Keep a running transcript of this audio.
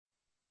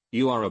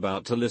You are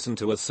about to listen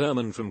to a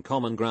sermon from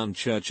Common Ground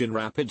Church in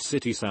Rapid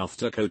City, South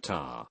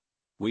Dakota.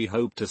 We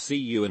hope to see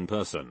you in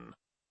person.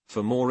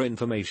 For more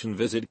information,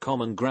 visit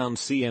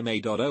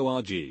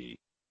commongroundcma.org.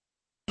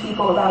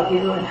 People about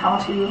you and how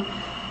to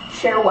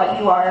share what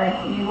you are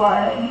and who you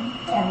are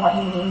and what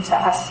you mean to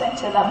us and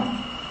to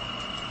them.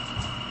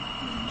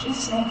 In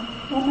Jesus' name,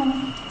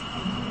 amen.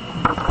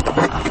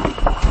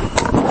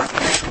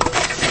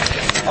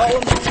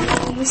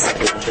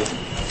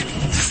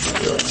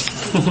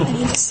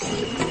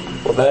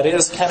 Well, that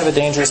is kind of a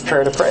dangerous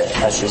prayer to pray,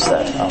 as you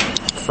said,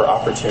 for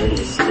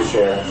opportunities to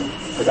share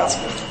the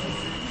gospel.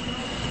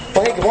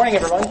 Well, hey, good morning,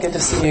 everyone. Good to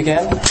see you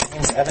again. My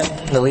name's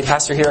Evan, the lead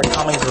pastor here at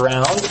Common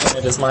Ground, and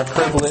it is my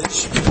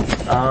privilege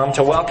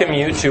to welcome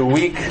you to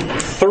week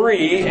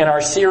 3 in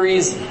our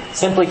series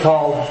simply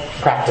called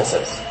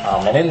Practices.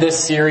 And in this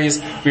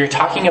series, we are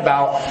talking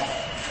about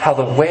how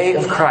the way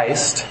of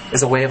Christ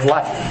is a way of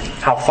life.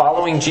 How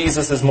following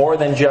Jesus is more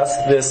than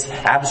just this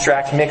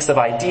abstract mix of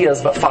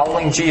ideas, but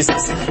following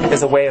Jesus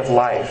is a way of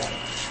life.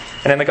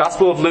 And in the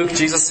Gospel of Luke,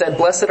 Jesus said,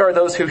 "Blessed are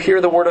those who hear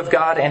the word of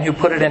God and who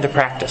put it into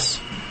practice."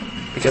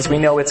 Because we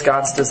know it's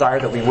God's desire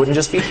that we wouldn't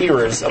just be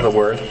hearers of the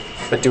word,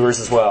 but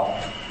doers as well.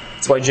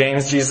 That's why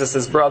James,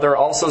 Jesus' brother,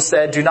 also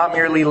said, "Do not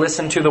merely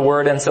listen to the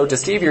word and so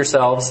deceive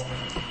yourselves,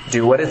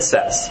 do what it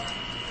says."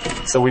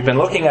 So we've been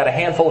looking at a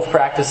handful of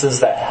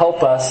practices that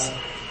help us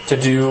to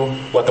do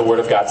what the Word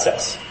of God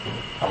says.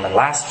 And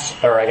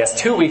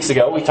 2 weeks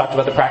ago, we talked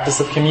about the practice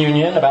of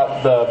communion,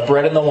 about the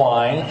bread and the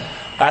wine.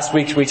 Last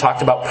week, we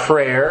talked about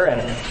prayer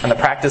and the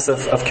practice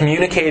of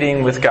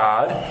communicating with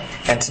God.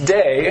 And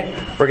today,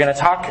 we're going to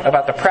talk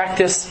about the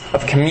practice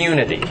of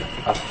community,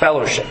 of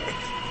fellowship.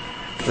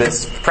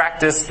 This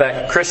practice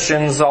that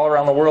Christians all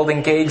around the world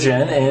engage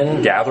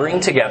in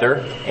gathering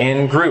together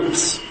in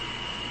groups.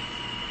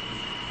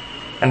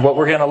 And what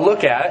we're going to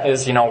look at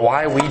is,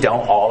 why we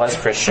don't all as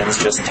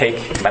Christians just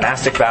take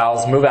monastic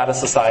vows, move out of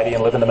society,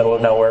 and live in the middle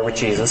of nowhere with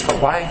Jesus, but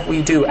why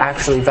we do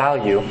actually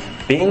value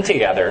being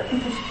together,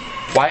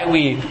 why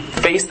we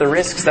face the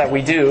risks that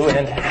we do,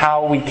 and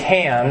how we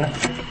can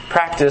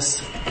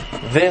practice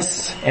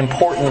this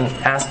important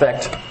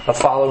aspect of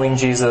following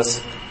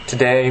Jesus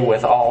today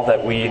with all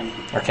that we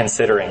are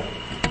considering.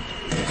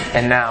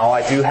 And now,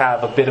 I do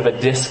have a bit of a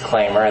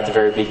disclaimer at the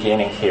very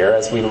beginning here.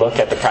 As we look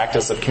at the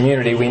practice of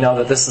community, we know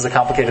that this is a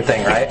complicated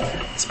thing, right?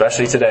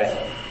 Especially today.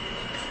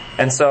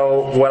 And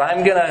so, what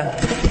I'm going to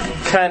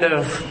kind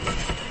of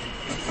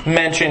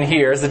mention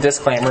here as a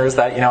disclaimer is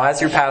that,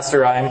 as your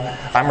pastor,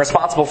 I'm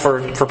responsible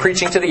for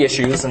preaching to the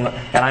issues, and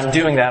I'm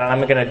doing that, and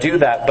I'm going to do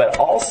that. But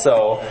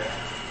also,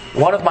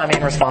 one of my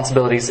main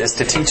responsibilities is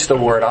to teach the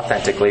Word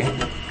authentically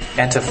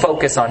and to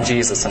focus on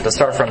Jesus and to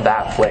start from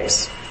that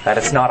place. That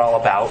it's not all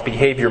about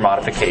behavior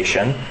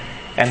modification.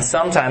 And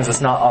sometimes it's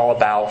not all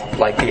about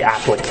the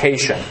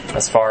application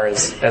as far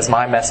as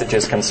my message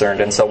is concerned.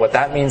 And so what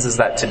that means is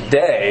that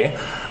today,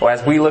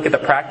 as we look at the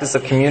practice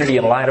of community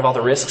in light of all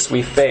the risks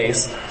we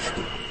face,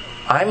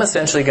 I'm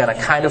essentially going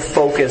to kind of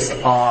focus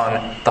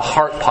on the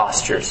heart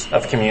postures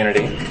of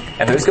community.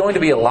 And there's going to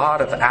be a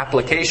lot of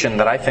application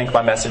that I think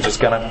my message is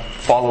going to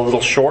fall a little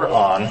short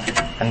on.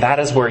 And that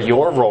is where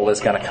your role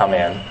is going to come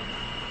in,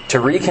 to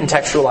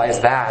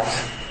recontextualize that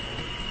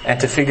and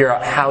to figure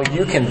out how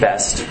you can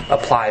best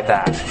apply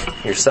that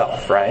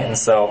yourself, right? And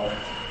so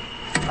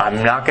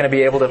I'm not going to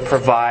be able to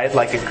provide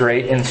a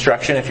great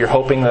instruction if you're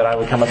hoping that I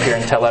would come up here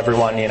and tell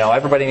everyone,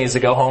 everybody needs to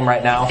go home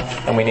right now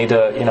and we need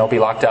to, be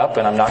locked up,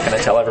 and I'm not going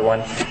to tell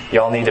everyone,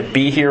 y'all need to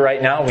be here right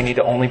now, we need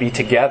to only be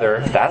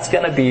together. That's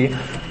going to be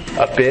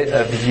a bit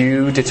of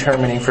you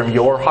determining from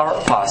your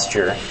heart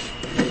posture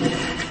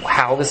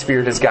how the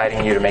Spirit is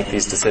guiding you to make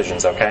these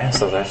decisions, okay?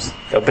 So there's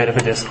a bit of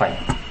a disclaimer.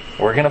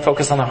 We're going to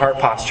focus on the heart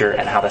posture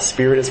and how the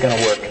Spirit is going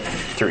to work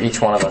through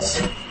each one of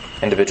us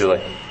individually.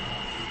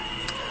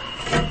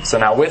 So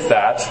now with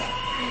that,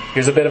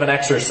 here's a bit of an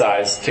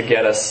exercise to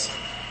get us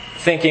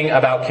thinking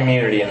about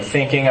community and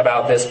thinking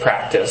about this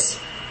practice.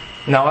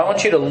 Now I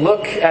want you to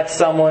look at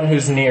someone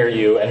who's near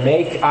you and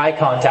make eye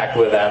contact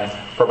with them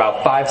for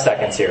about 5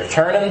 seconds here.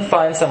 Turn and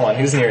find someone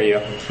who's near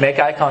you. Make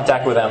eye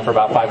contact with them for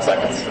about 5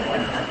 seconds.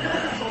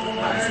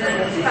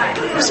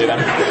 See them?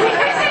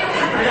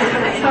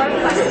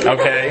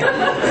 Okay.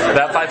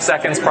 That 5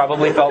 seconds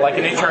probably felt like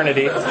an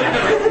eternity.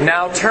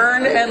 Now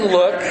turn and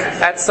look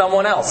at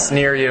someone else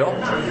near you.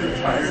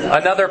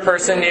 Another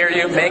person near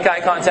you. Make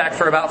eye contact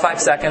for about 5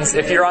 seconds.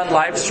 If you're on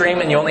live stream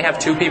and you only have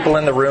 2 people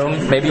in the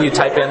room, maybe you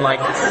type in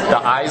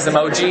the eyes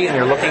emoji and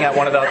you're looking at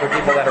one of the other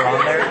people that are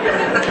on there.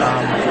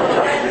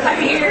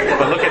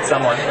 But look at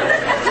someone.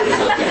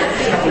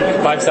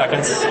 5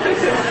 seconds.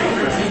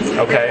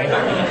 Okay.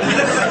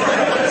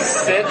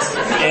 Sit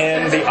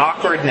in the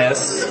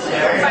awkwardness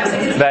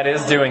that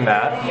is doing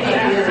that.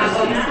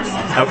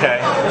 Okay.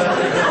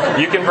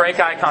 You can break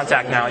eye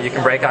contact now. You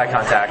can break eye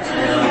contact.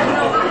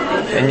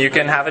 And you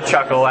can have a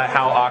chuckle at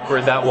how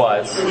awkward that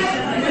was.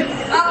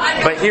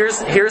 But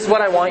here's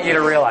what I want you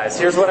to realize.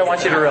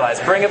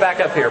 Bring it back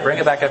up here.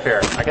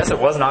 I guess it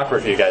wasn't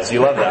awkward for you guys.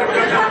 You love that.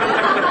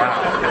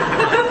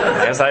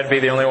 I guess I'd be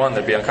the only one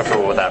that'd be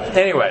uncomfortable with that.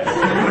 Anyway,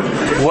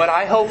 what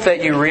I hope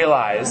that you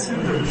realize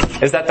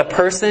is that the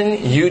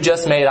person you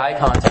just made eye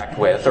contact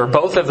with, or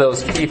both of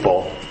those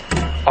people,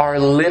 are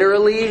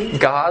literally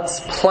God's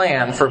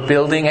plan for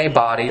building a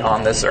body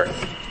on this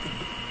earth.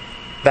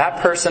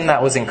 That person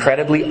that was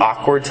incredibly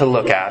awkward to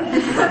look at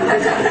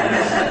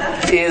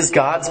is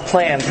God's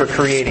plan for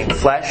creating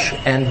flesh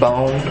and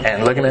bone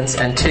and ligaments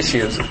and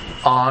tissues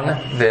on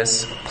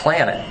this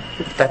planet.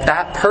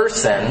 That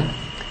person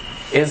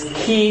is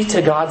key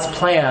to God's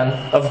plan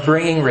of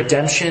bringing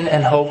redemption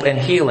and hope and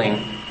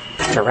healing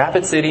to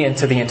Rapid City and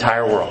to the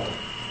entire world.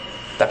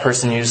 That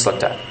person you just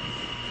looked at.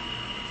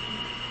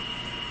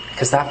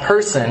 Because that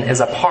person is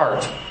a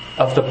part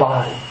of the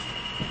body.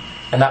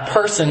 And that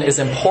person is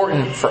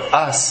important for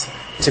us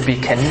to be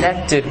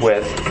connected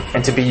with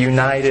and to be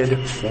united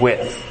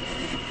with.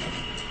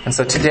 And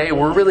so today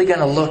we're really going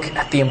to look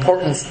at the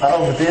importance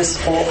of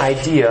this whole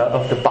idea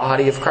of the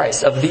body of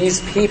Christ, of these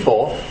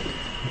people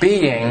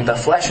being the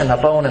flesh and the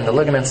bone and the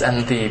ligaments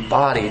and the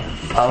body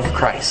of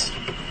Christ.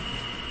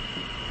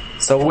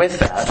 So with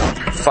that,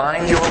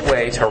 find your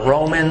way to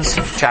Romans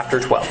chapter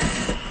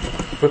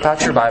 12. Whip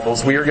out your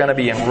Bibles. We are going to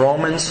be in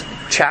Romans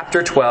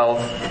chapter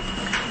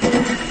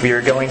 12. We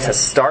are going to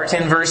start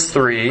in verse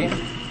 3,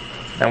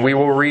 and we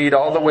will read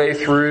all the way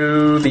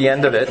through the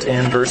end of it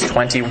in verse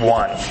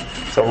 21.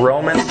 So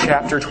Romans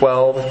chapter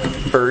 12,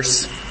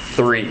 verse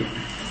 3.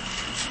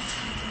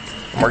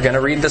 We're going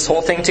to read this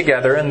whole thing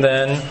together, and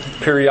then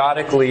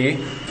periodically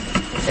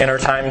in our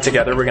time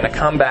together, we're going to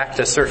come back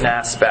to certain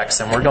aspects,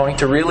 and we're going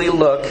to really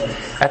look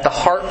at the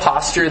heart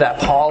posture that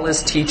Paul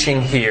is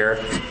teaching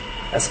here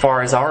as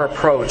far as our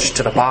approach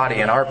to the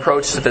body and our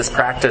approach to this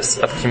practice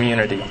of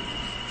community.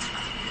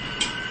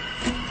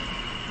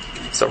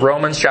 So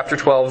Romans chapter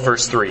 12,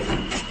 verse 3.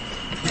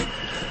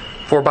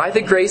 For by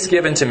the grace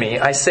given to me,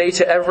 I say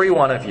to every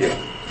one of you,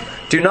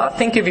 do not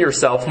think of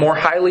yourself more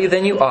highly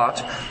than you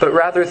ought, but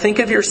rather think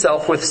of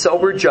yourself with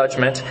sober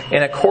judgment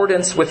in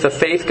accordance with the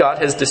faith God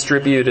has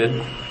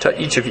distributed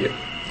to each of you.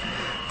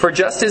 For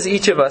just as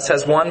each of us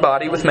has one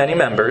body with many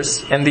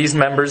members, and these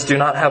members do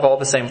not have all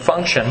the same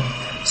function,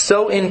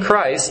 so in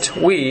Christ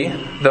we,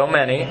 though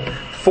many,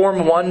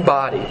 form one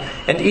body,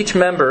 and each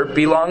member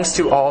belongs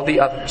to all the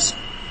others.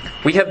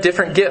 We have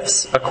different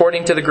gifts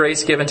according to the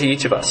grace given to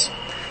each of us.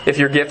 If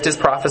your gift is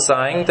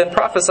prophesying, then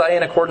prophesy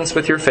in accordance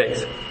with your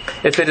faith.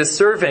 If it is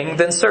serving,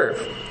 then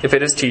serve. If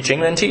it is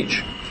teaching, then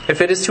teach.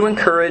 If it is to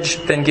encourage,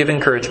 then give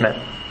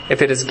encouragement.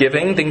 If it is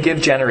giving, then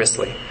give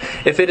generously.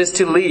 If it is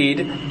to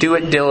lead, do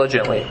it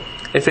diligently.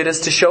 If it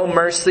is to show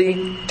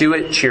mercy, do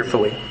it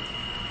cheerfully.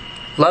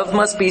 Love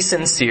must be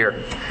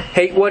sincere.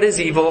 Hate what is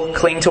evil,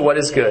 cling to what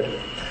is good.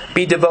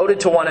 Be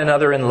devoted to one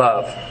another in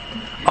love.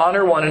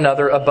 Honor one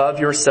another above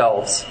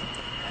yourselves.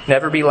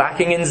 Never be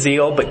lacking in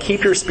zeal, but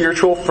keep your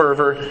spiritual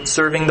fervor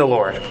serving the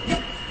Lord.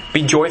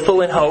 Be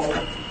joyful in hope,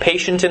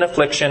 patient in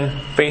affliction,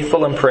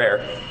 faithful in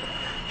prayer.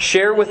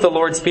 Share with the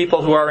Lord's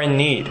people who are in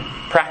need.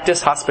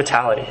 Practice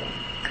hospitality.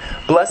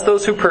 Bless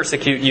those who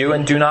persecute you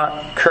and do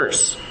not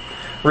curse.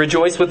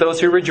 Rejoice with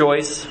those who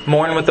rejoice,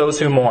 mourn with those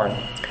who mourn.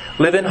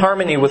 Live in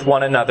harmony with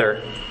one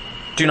another.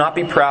 Do not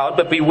be proud,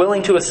 but be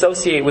willing to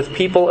associate with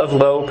people of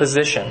low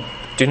position.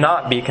 Do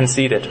not be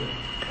conceited.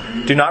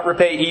 Do not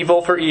repay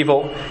evil for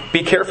evil.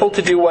 Be careful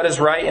to do what is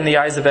right in the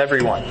eyes of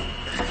everyone.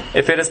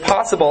 If it is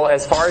possible,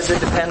 as far as it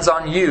depends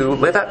on you,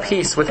 live at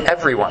peace with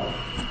everyone.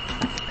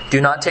 Do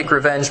not take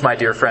revenge, my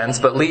dear friends,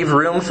 but leave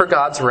room for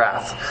God's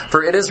wrath.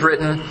 For it is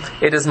written,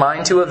 "It is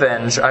mine to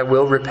avenge, I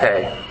will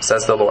repay,"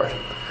 says the Lord.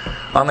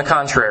 On the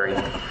contrary,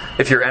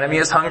 if your enemy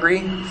is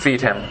hungry,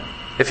 feed him.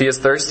 If he is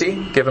thirsty,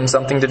 give him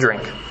something to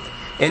drink.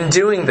 In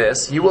doing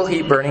this, you will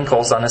heap burning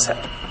coals on his head.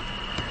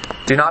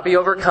 Do not be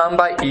overcome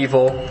by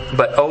evil,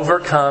 but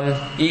overcome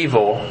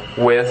evil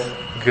with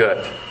good.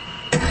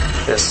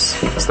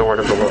 This is the word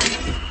of the Lord.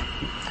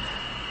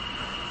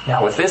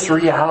 Now, with this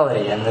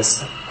reality and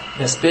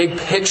this big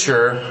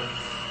picture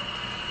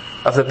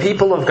of the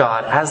people of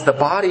God as the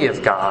body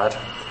of God,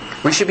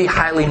 we should be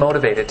highly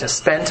motivated to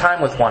spend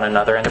time with one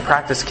another and to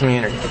practice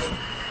community.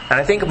 And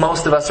I think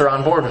most of us are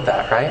on board with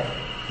that, right?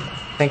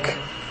 I think,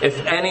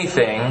 if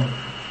anything,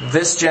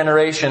 this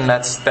generation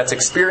that's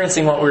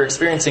experiencing what we're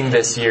experiencing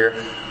this year,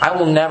 I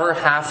will never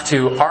have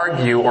to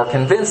argue or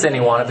convince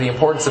anyone of the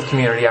importance of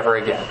community ever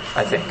again,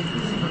 I think.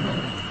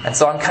 And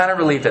so I'm kind of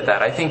relieved at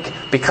that. I think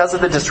because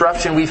of the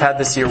disruption we've had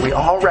this year, we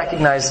all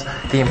recognize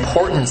the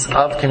importance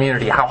of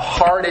community, how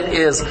hard it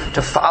is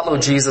to follow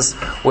Jesus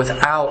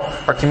without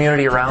our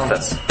community around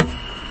us.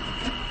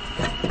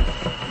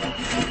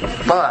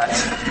 But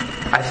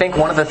I think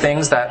one of the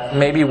things that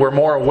maybe we're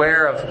more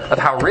aware of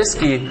how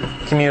risky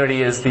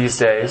community is these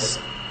days,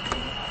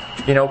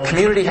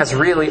 community has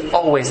really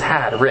always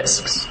had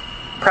risks.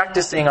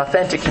 Practicing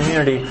authentic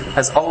community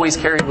has always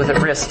carried with it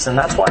risks, and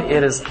that's why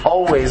it is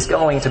always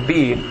going to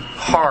be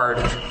hard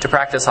to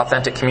practice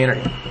authentic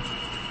community.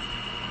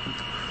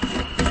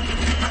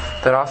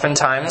 That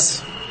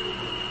oftentimes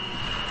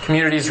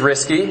Community is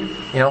risky,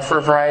 for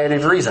a variety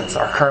of reasons.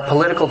 Our current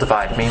political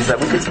divide means that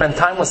we could spend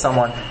time with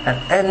someone and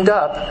end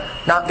up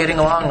not getting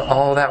along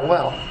all that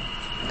well.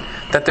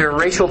 That there are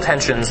racial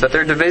tensions, that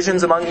there are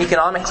divisions among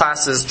economic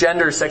classes,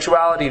 gender,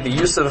 sexuality, the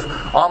use of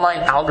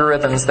online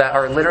algorithms that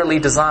are literally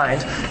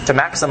designed to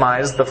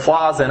maximize the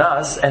flaws in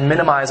us and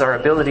minimize our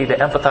ability to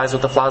empathize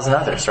with the flaws in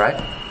others,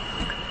 right?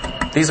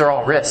 These are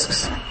all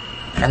risks.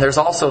 And there's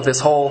also this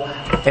whole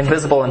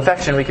invisible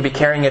infection we could be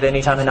carrying at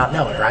any time and not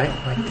know it,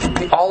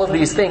 right? All of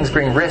these things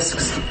bring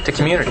risks to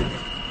community.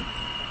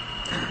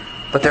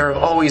 But there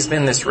have always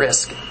been this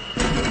risk.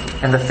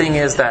 And the thing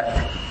is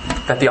that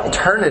the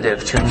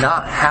alternative to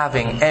not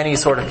having any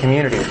sort of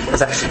community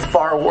is actually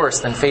far worse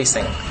than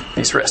facing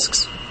these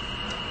risks.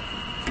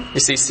 You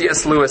see,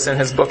 C.S. Lewis in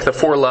his book, The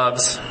Four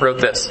Loves,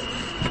 wrote this.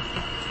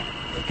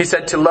 He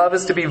said, "To love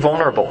is to be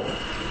vulnerable.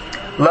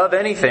 Love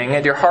anything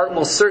and your heart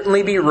will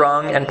certainly be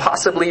wrung and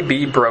possibly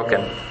be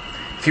broken.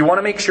 If you want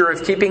to make sure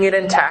of keeping it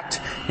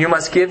intact, you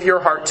must give your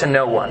heart to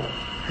no one,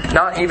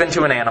 not even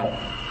to an animal.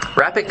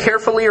 Wrap it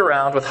carefully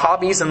around with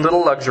hobbies and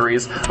little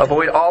luxuries.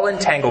 Avoid all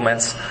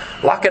entanglements.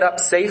 Lock it up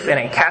safe in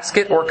a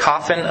casket or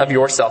coffin of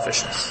your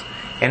selfishness.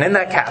 And in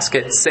that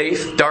casket,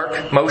 safe,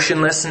 dark,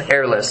 motionless, and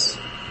airless,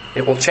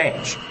 it will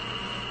change.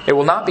 It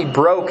will not be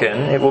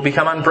broken. It will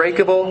become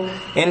unbreakable,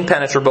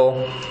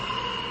 impenetrable,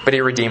 but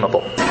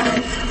irredeemable."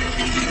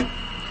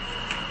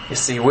 You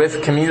see,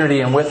 with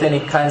community and with any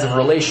kinds of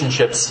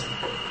relationships,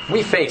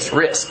 we face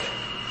risk.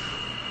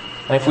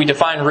 And if we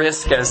define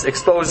risk as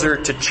exposure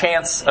to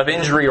chance of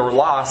injury or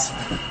loss,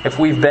 if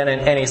we've been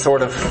in any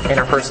sort of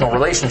interpersonal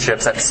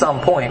relationships, at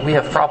some point we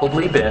have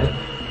probably been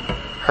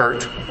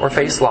hurt or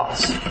faced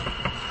loss.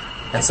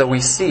 And so we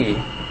see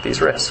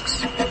these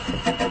risks.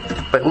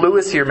 But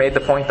Lewis here made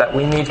the point that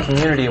we need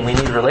community and we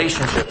need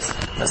relationships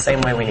in the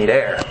same way we need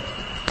air.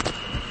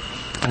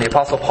 And the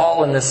Apostle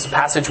Paul in this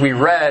passage we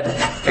read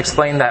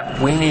explained that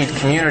we need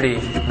community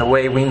in the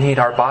way we need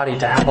our body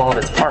to have all of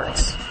its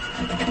parts.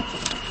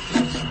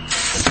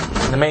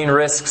 The main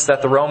risks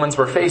that the Romans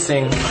were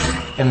facing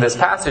in this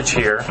passage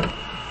here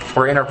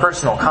were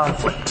interpersonal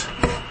conflict.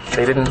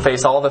 They didn't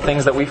face all the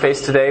things that we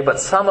face today, but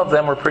some of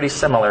them were pretty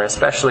similar,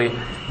 especially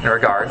in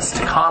regards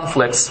to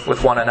conflicts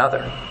with one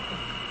another.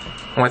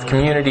 And with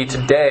community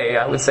today,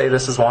 I would say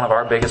this is one of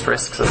our biggest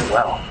risks as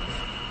well.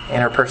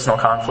 Interpersonal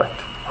conflict,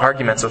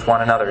 arguments with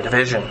one another,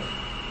 division.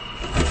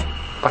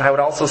 But I would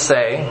also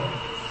say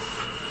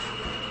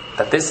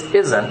that this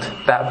isn't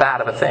that bad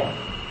of a thing.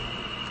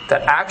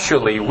 That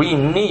actually we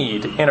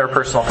need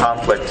interpersonal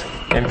conflict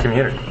in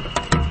community.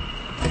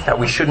 That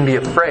we shouldn't be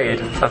afraid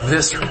of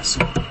this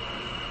risk.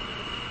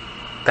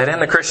 That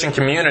in the Christian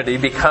community,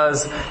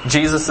 because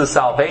Jesus'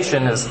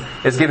 salvation is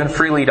given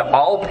freely to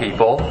all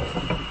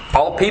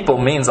people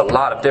means a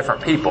lot of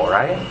different people,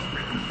 right?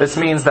 This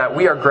means that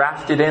we are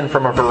grafted in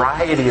from a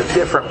variety of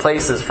different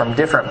places, from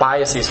different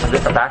biases, from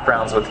different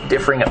backgrounds, with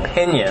differing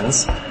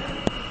opinions.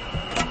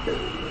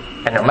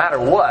 And no matter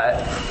what,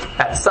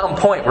 at some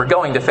point we're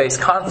going to face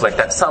conflict.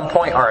 At some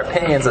point our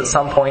opinions, at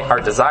some point our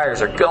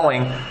desires are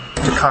going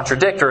to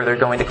contradict, or they're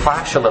going to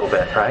clash a little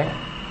bit, right?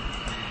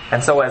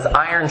 And so as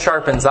iron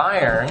sharpens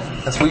iron,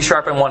 as we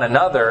sharpen one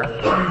another,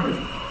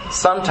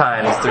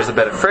 sometimes there's a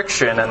bit of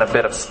friction and a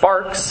bit of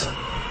sparks.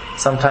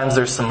 Sometimes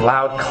there's some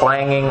loud,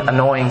 clanging,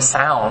 annoying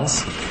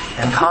sounds,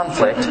 and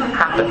conflict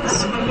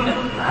happens,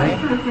 right?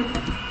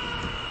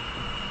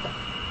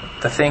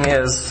 The thing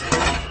is,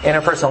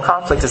 interpersonal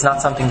conflict is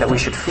not something that we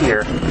should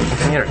fear in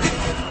community.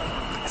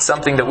 It's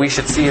something that we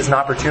should see as an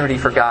opportunity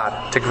for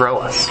God to grow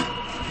us.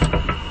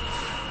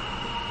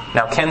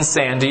 Now, Ken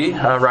Sande,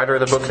 writer of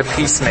the book The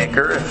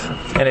Peacemaker,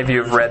 if any of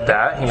you have read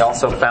that, he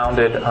also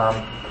founded,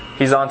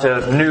 he's on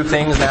to new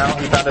things now.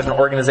 He founded an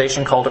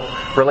organization called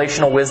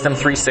Relational Wisdom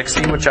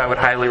 360, which I would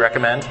highly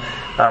recommend.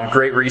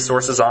 Great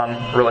resources on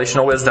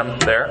relational wisdom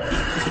there.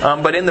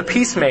 But in The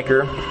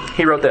Peacemaker,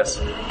 he wrote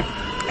this.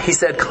 He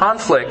said,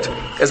 "Conflict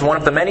is one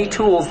of the many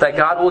tools that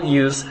God will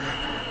use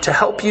to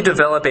help you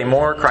develop a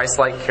more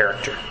Christ-like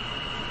character."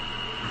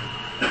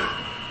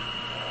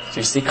 So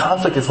you see,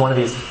 conflict is one of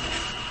these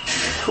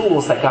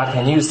tools that God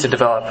can use to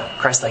develop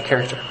Christ-like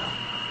character.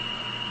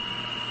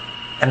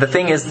 And the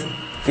thing is,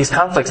 these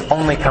conflicts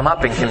only come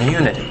up in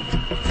community.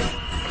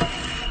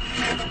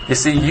 You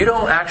see, you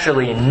don't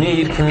actually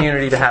need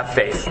community to have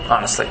faith,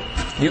 honestly.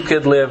 You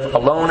could live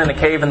alone in a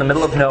cave in the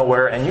middle of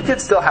nowhere, and you could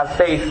still have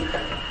faith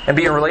and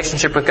be in a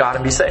relationship with God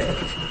and be saved.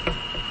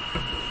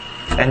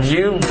 And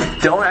you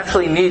don't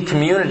actually need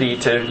community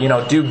to,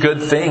 do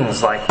good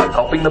things like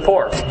helping the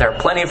poor. There are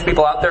plenty of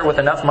people out there with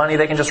enough money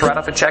they can just write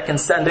off a check and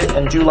send it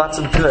and do lots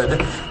of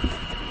good.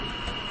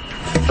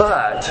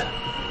 But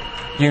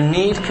you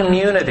need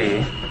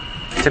community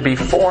to be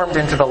formed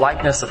into the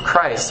likeness of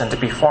Christ and to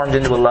be formed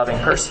into a loving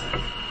person.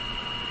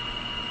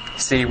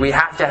 See, we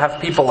have to have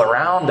people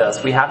around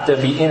us. We have to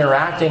be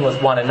interacting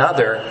with one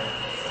another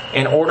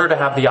in order to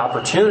have the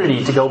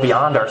opportunity to go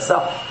beyond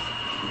ourselves.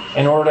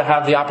 In order to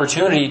have the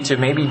opportunity to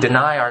maybe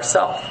deny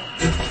ourselves.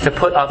 To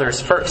put others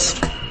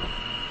first.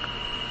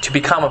 To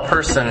become a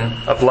person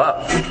of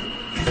love.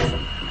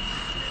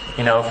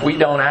 If we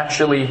don't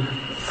actually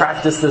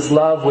practice this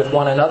love with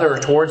one another or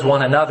towards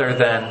one another,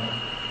 then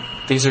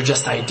these are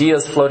just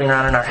ideas floating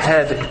around in our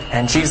head,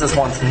 and Jesus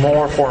wants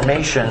more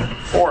formation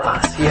for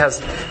us. He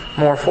has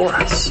more for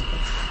us.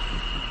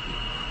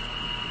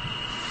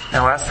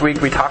 Now, last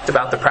week we talked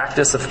about the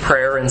practice of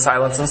prayer in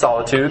silence and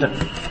solitude,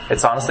 and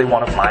it's honestly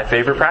one of my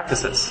favorite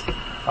practices.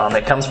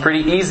 It comes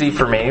pretty easy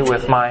for me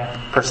with my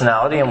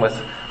personality and with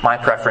my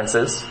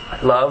preferences.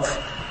 I love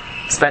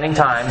spending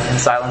time in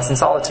silence and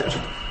solitude.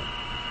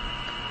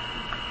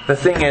 The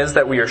thing is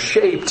that we are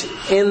shaped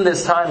in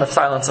this time of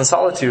silence and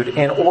solitude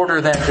in order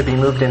then to be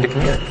moved into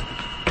community.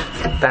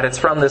 That it's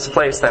from this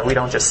place that we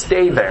don't just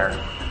stay there,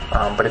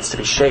 but it's to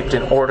be shaped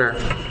in order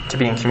to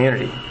be in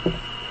community.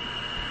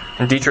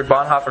 And Dietrich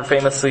Bonhoeffer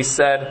famously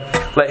said,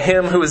 "Let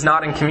him who is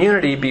not in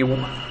community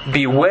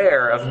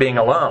beware of being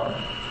alone."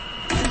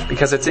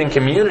 Because it's in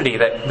community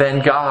that then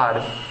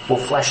God will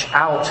flesh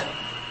out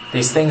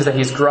these things that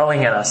He's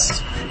growing in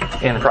us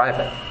in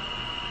private.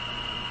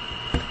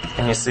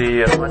 And you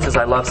see, as much as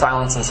I love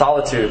silence and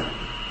solitude,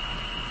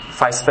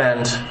 if I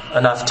spend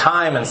enough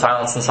time in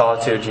silence and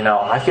solitude,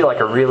 I feel like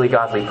a really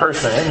godly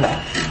person in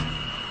that.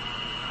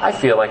 I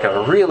feel like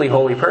a really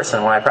holy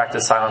person when I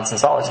practice silence and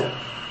solitude.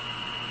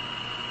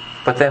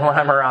 But then when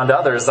I'm around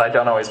others, I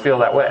don't always feel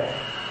that way.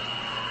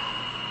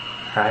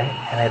 Right?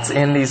 And it's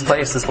in these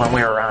places when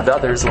we are around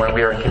others, when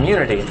we are in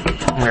community,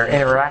 when we are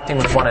interacting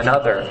with one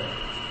another,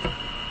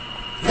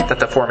 that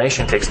the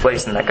formation takes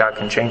place and that God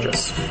can change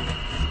us.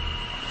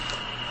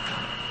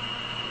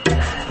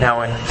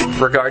 Now, in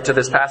regard to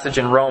this passage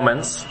in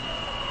Romans,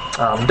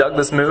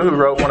 Douglas Moo, who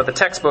wrote one of the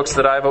textbooks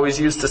that I've always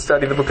used to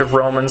study the book of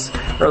Romans,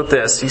 wrote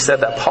this. He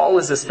said that Paul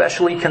is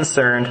especially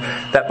concerned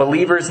that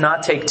believers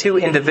not take too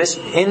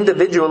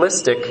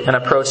individualistic an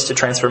approach to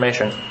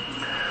transformation.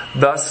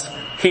 Thus,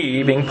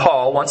 he, being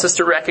Paul, wants us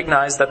to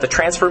recognize that the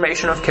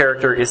transformation of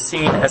character is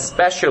seen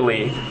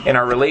especially in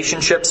our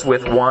relationships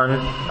with one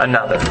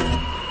another.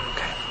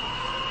 Okay.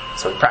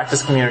 So we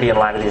practice community in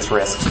light of these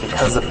risks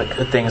because of the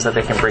good things that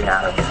they can bring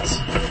out of us.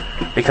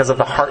 Because of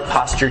the heart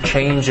posture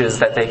changes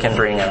that they can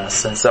bring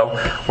us. And so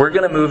we're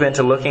going to move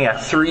into looking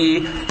at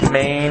 3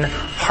 main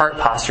heart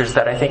postures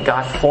that I think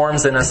God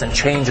forms in us and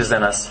changes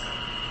in us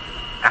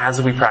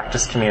as we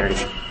practice community.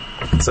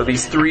 So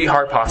these 3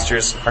 heart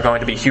postures are going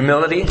to be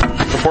humility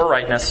before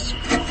rightness,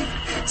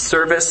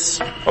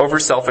 service over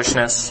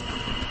selfishness,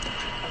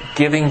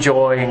 giving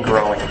joy and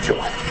growing in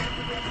joy.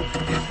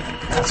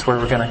 That's where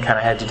we're going to kind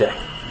of head today.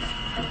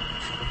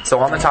 So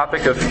on the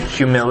topic of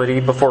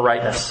humility before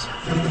rightness,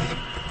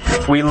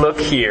 if we look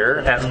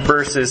here at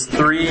verses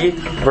 3,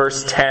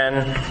 verse 10,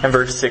 and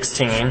verse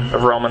 16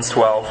 of Romans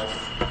 12,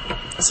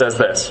 it says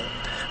this.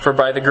 For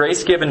by the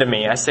grace given to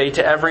me, I say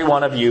to every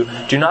one of you,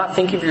 do not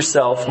think of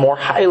yourself more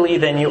highly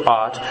than you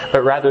ought,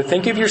 but rather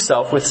think of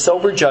yourself with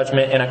sober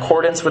judgment in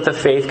accordance with the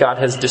faith God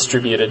has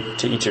distributed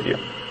to each of you.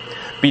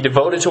 Be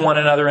devoted to one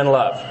another in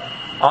love.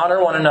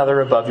 Honor one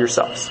another above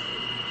yourselves.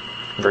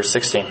 Verse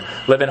 16.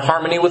 Live in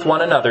harmony with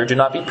one another. Do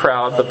not be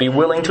proud, but be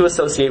willing to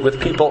associate with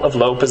people of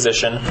low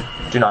position.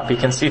 Do not be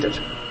conceited.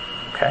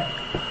 Okay?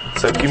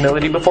 So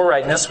humility before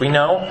rightness, we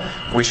know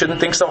we shouldn't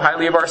think so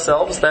highly of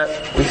ourselves that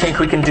we think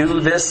we can do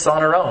this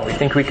on our own. We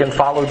think we can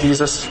follow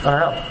Jesus on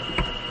our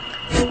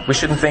own. We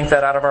shouldn't think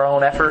that out of our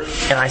own effort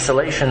and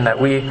isolation that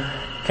we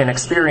can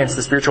experience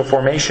the spiritual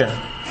formation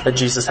that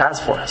Jesus has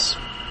for us.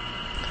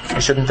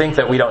 We shouldn't think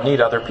that we don't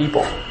need other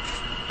people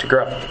to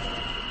grow.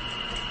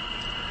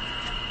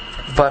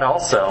 But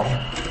also,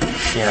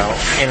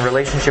 in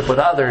relationship with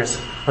others,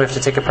 we have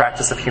to take a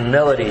practice of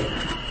humility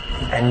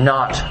and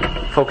not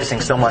focusing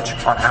so much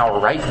on our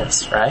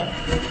rightness, right?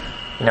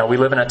 We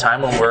live in a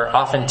time when we're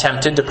often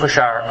tempted to push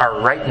our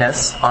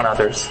rightness on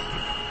others.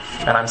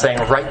 And I'm saying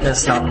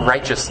rightness, not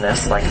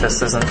righteousness. Like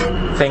this isn't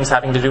things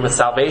having to do with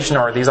salvation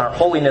or these aren't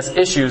holiness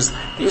issues.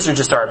 These are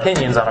just our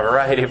opinions on a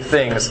variety of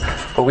things.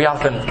 But we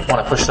often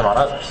want to push them on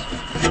others.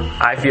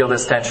 I feel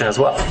this tension as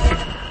well.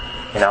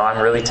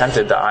 I'm really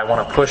tempted that I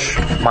want to push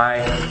my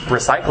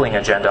recycling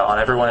agenda on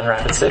everyone in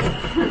Rapid City.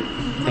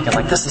 Thinking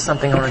like, this is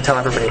something I want to tell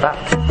everybody about,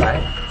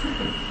 right?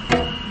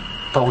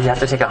 But we have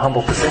to take a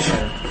humble position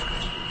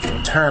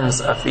in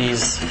terms of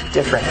these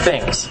different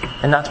things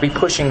and not to be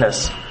pushing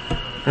this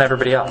on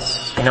everybody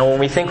else. When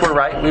we think we're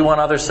right, we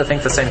want others to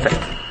think the same thing.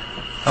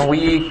 And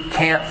we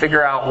can't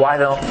figure out why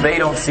they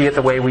don't see it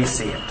the way we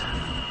see it.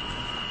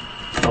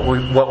 But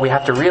what we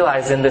have to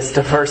realize in this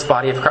diverse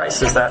body of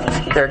Christ is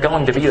that there are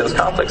going to be those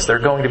conflicts. There are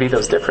going to be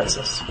those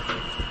differences.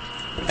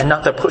 And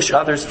not to push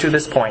others to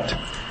this point,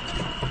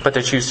 but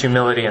to choose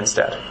humility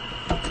instead.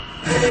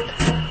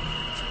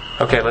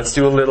 Okay, let's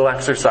do a little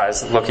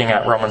exercise looking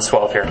at Romans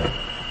 12 here.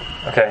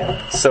 Okay,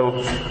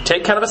 so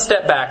take kind of a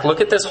step back. Look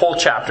at this whole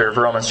chapter of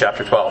Romans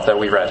chapter 12 that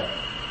we read.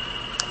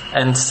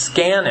 And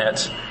scan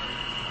it.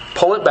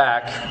 Pull it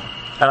back.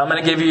 And I'm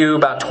going to give you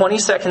about 20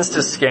 seconds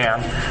to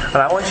scan. And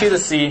I want you to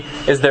see,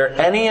 is there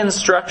any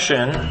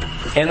instruction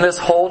in this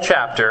whole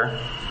chapter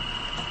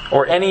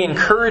or any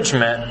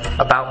encouragement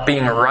about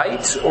being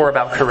right or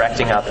about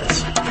correcting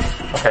others?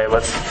 Okay,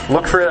 let's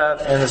look for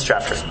that in this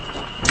chapter.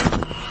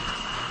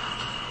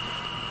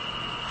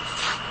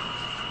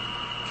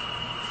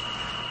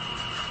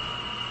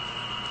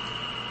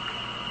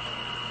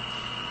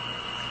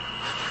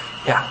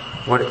 Yeah.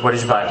 What did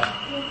you find?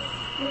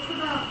 It's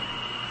about,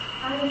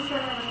 I was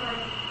sort of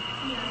like,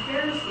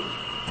 Pharisees.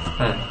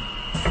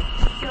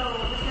 So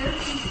the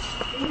Pharisees,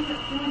 they ended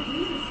up killing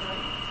Jesus,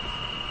 right?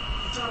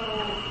 So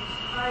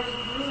I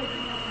really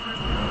didn't have a hard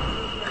time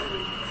with whether we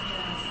can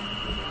fast and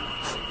figure out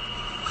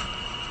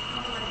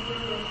how do I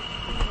deal with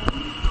the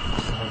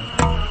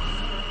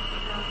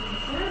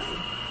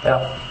Pharisees.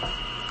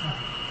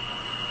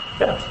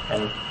 Yeah.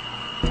 And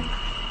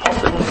Paul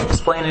didn't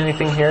explain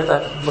anything here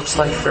that looks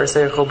like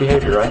Pharisaical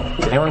behavior, right?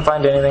 Did anyone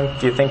find anything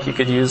do you think you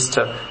could use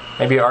to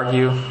maybe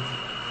argue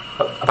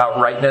about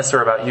rightness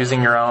or about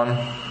using your own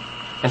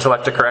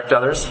intellect to correct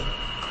others?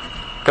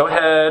 Go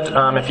ahead,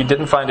 if you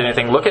didn't find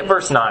anything, look at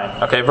verse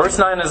 9. Okay, verse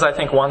 9 is, I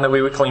think, one that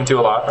we would cling to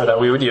a lot, or that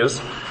we would use.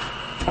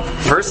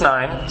 Verse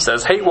 9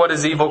 says, hate what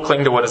is evil,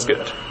 cling to what is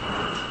good.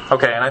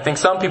 Okay, and I think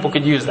some people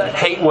could use that.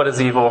 Hate what is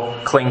evil,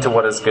 cling to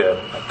what is good.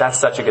 That's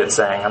such a good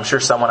saying. I'm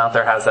sure someone out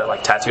there has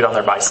that tattooed on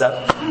their bicep.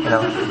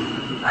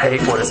 I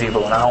hate what is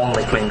evil and I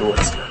only cling to what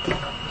is good.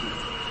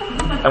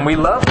 And we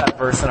love that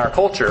verse in our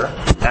culture,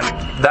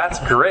 and that's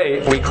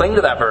great. We cling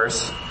to that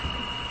verse.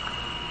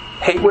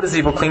 Hate what is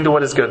evil, cling to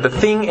what is good. The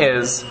thing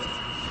is,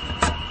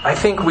 I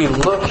think we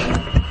look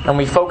and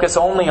we focus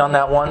only on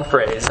that one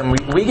phrase, and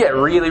we get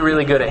really,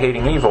 really good at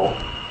hating evil.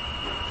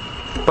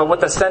 But what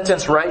the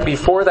sentence right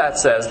before that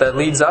says, that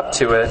leads up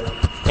to it,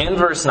 in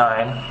verse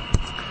 9,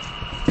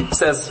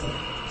 says,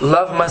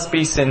 love must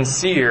be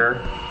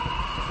sincere,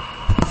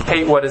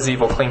 hate what is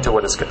evil, cling to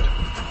what is good.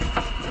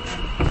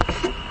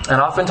 And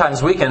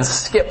oftentimes we can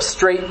skip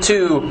straight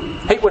to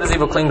hate what is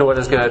evil, cling to what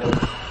is good,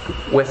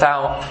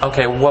 without,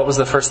 okay, what was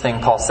the first thing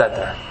Paul said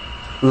there?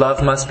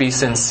 Love must be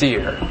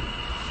sincere,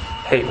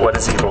 hate what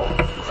is evil,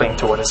 cling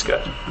to what is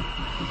good.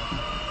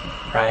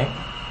 Right?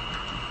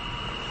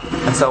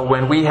 And so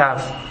when we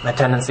have a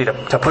tendency to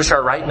push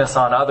our rightness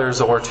on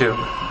others, or to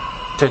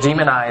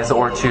demonize,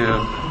 or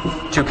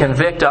to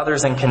convict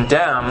others and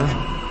condemn,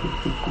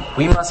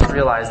 we must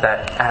realize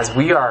that as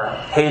we are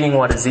hating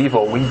what is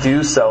evil, we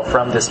do so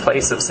from this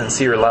place of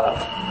sincere love.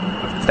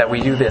 That we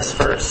do this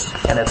first.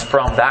 And it's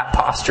from that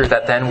posture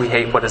that then we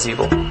hate what is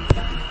evil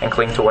and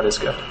cling to what is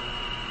good.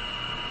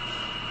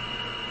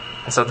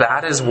 And so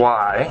that is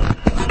why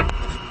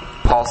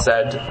Paul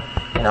said,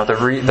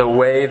 the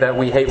way that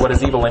we hate what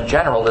is evil in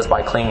general is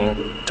by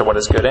clinging to what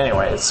is good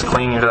anyway. It's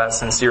clinging to that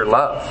sincere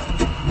love.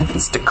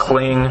 It's to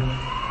cling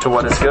to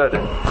what is good.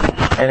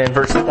 And in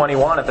verse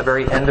 21, at the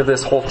very end of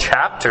this whole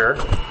chapter,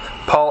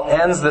 Paul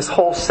ends this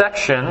whole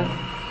section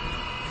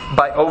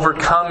by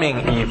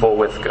overcoming evil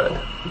with good.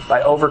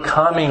 By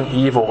overcoming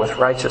evil with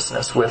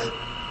righteousness, with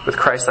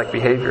Christ-like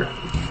behavior.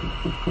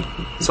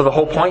 So the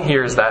whole point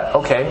here is that,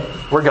 okay,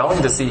 we're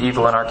going to see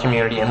evil in our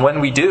community, and when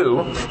we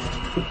do,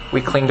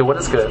 we cling to what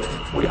is good.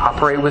 We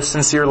operate with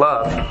sincere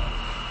love.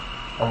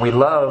 And we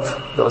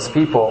love those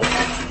people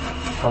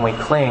when we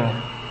cling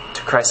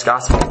to Christ's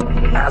gospel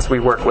as we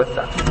work with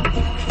them.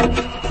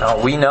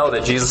 Now, we know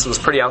that Jesus was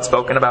pretty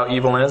outspoken about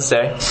evil in his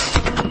day.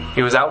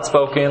 He was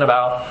outspoken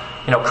about,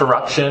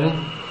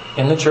 corruption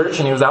in the church,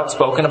 and he was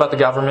outspoken about the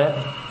government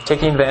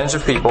taking advantage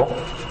of people.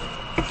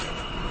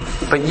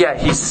 But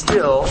yet, he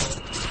still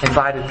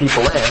invited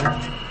people in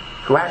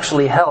who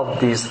actually held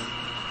these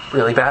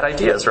really bad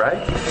ideas,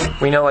 right?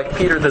 We know, like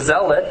Peter the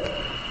Zealot,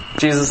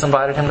 Jesus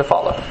invited him to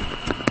follow.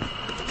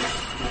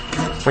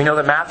 We know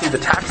that Matthew the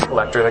tax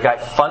collector, the guy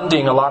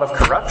funding a lot of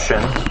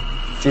corruption,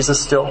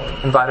 Jesus still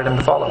invited him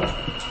to follow.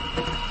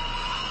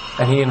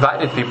 And he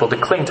invited people to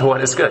cling to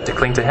what is good, to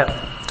cling to him,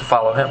 to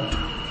follow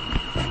him.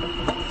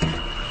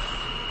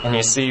 And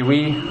you see,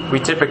 we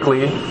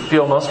typically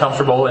feel most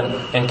comfortable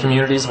in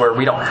communities where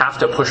we don't have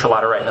to push a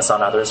lot of rightness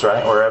on others,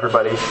 right? Where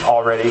everybody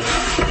already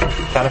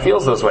kind of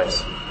feels those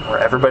ways. Where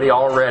everybody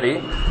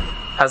already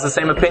has the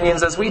same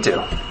opinions as we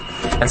do.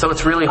 And so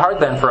it's really hard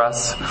then for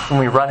us, when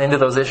we run into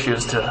those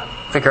issues, to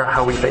figure out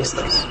how we face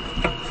those.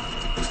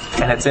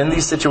 And it's in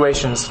these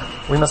situations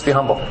we must be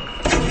humble.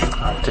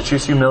 To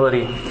choose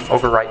humility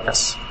over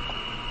rightness.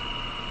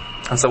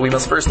 And so we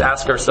must first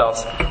ask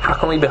ourselves, how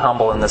can we be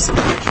humble in this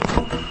situation?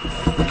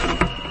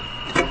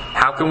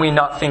 How can we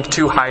not think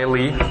too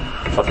highly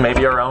of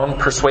maybe our own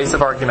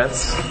persuasive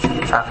arguments?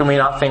 How can we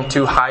not think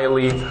too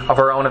highly of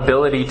our own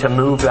ability to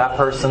move that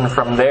person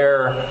from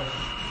their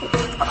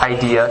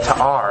idea to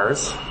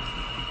ours,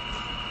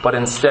 but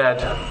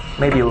instead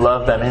maybe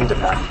love them into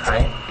that,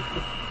 right?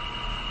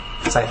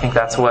 Because I think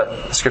that's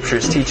what the Scripture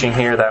is teaching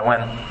here, that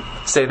when,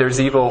 say, there's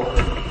evil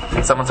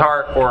in someone's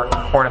heart or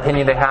an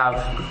opinion they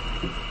have,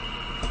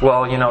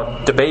 well,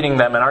 debating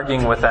them and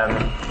arguing with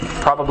them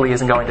probably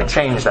isn't going to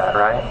change that,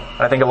 right?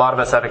 And I think a lot of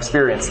us have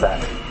experienced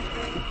that.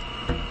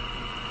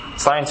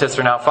 Scientists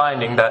are now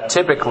finding that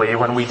typically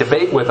when we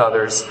debate with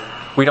others,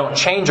 we don't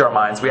change our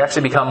minds. We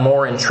actually become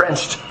more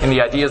entrenched in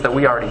the ideas that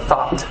we already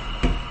thought.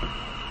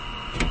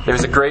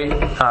 There's a great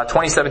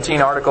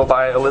 2017 article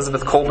by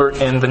Elizabeth Colbert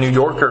in The New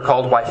Yorker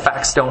called "Why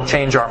Facts Don't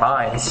Change Our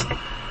Minds."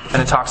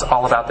 And it talks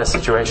all about this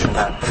situation,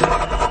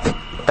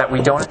 that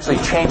we don't actually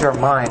change our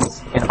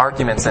minds in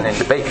arguments and in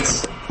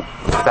debates.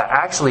 that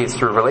actually it's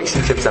through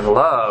relationships and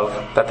love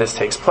that this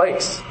takes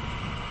place.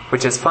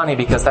 Which is funny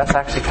because that's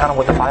actually kind of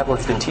what the Bible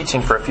has been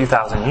teaching for a few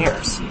thousand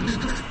years.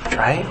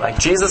 Right? Like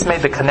Jesus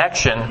made the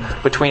connection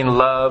between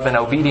love and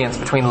obedience,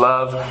 between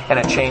love and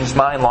a changed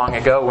mind long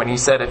ago when he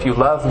said, if you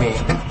love me,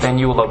 then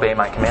you will obey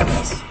my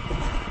commandments.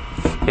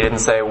 He didn't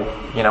say,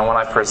 when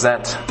I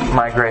present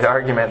my great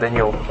argument, then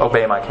you'll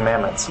obey my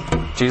commandments.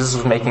 Jesus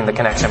was making the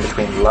connection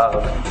between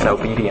love and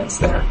obedience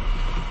there.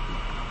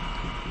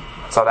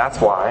 So that's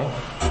why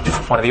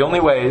one of the only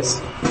ways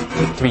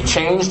to be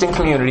changed in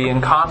community,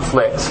 in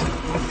conflict,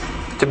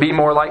 to be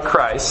more like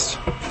Christ,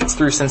 it's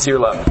through sincere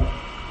love.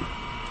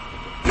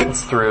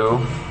 It's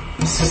through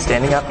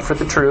standing up for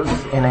the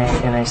truth in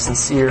a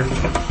sincere,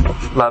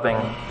 loving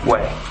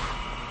way.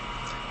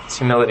 It's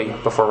humility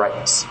before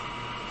rightness.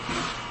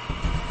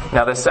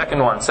 Now the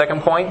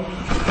second point,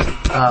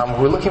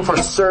 we're looking for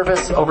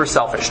service over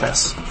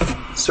selfishness.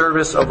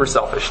 Service over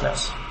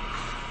selfishness.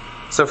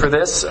 So for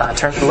this,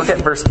 look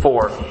at verse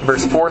 4.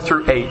 Verse 4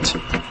 through 8,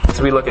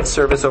 as we look at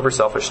service over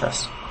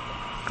selfishness.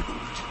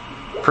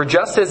 For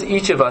just as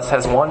each of us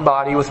has one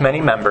body with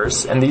many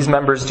members, and these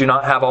members do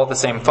not have all the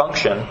same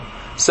function,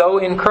 so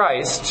in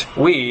Christ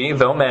we,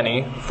 though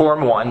many,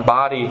 form one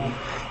body,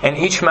 and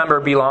each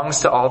member belongs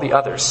to all the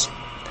others.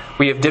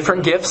 We have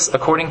different gifts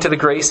according to the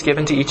grace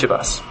given to each of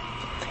us.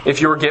 If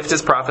your gift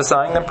is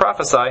prophesying, then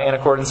prophesy in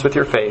accordance with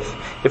your faith.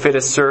 If it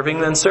is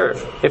serving, then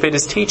serve. If it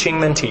is teaching,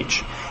 then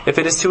teach. If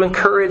it is to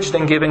encourage,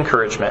 then give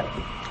encouragement.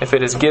 If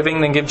it is giving,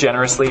 then give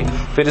generously.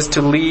 If it is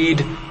to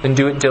lead, then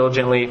do it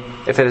diligently.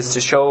 If it is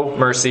to show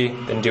mercy,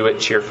 then do it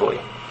cheerfully.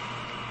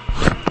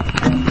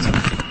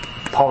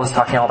 Paul is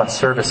talking all about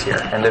service here.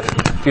 And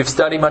if you've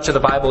studied much of the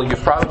Bible,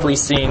 you've probably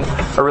seen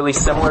a really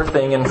similar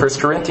thing in 1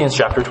 Corinthians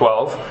chapter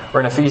 12 or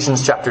in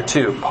Ephesians chapter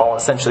 2. Paul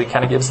essentially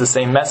kind of gives the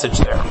same message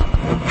there.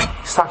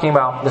 He's talking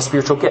about the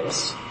spiritual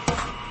gifts.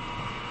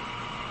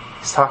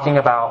 He's talking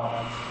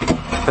about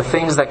the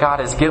things that God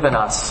has given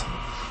us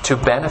to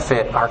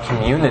benefit our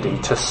community,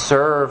 to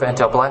serve and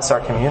to bless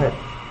our community.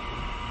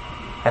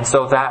 And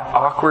so that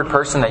awkward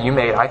person that you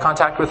made eye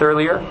contact with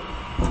earlier,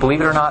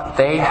 believe it or not,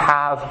 they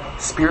have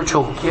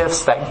spiritual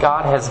gifts that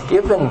God has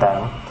given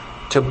them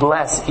to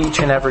bless each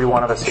and every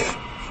one of us here.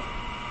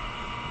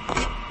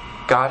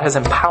 God has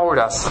empowered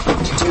us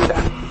to do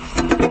that.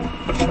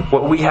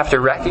 What we have to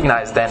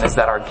recognize then is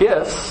that our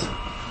gifts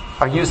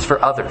are used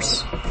for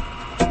others.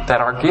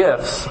 That our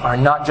gifts are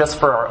not just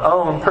for our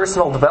own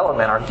personal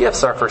development. Our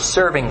gifts are for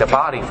serving the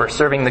body, for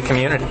serving the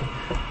community,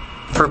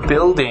 for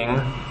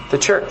building the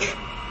church.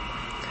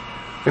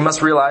 We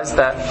must realize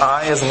that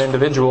I, as an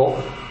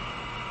individual,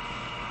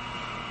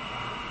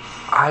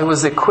 I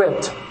was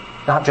equipped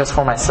not just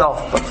for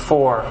myself, but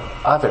for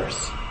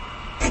others.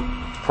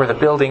 For the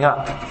building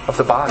up of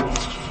the body.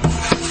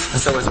 And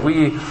so as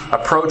we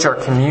approach our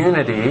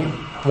community,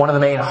 one of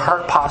the main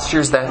heart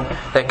postures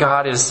that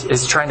God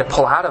is trying to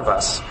pull out of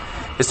us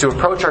is to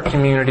approach our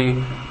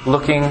community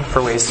looking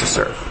for ways to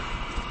serve.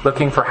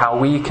 Looking for how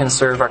we can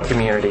serve our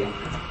community.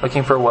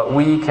 Looking for what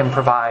we can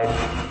provide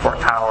for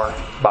our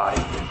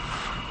body.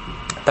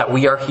 That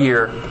we are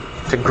here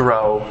to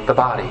grow the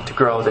body, to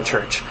grow the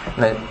church.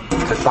 And that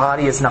the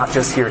body is not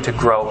just here to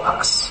grow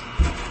us.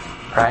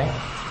 Right?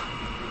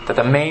 That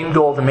the main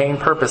goal, the main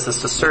purpose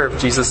is to serve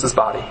Jesus'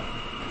 body.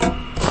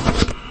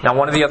 Now,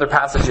 one of the other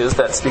passages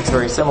that speaks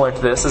very similar to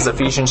this is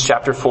Ephesians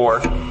chapter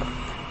 4.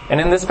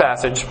 And in this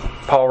passage,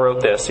 Paul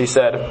wrote this. He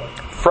said,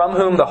 "From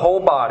whom the whole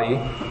body,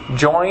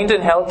 joined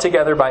and held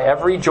together by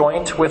every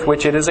joint with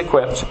which it is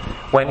equipped,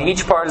 when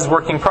each part is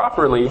working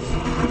properly,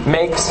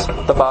 makes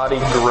the body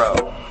grow."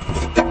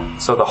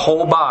 So the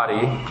whole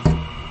body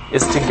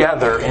is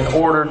together in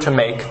order to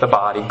make the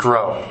body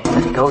grow.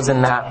 It goes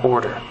in that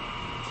order.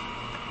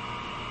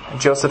 And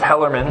Joseph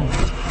Hellerman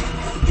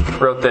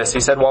wrote this. He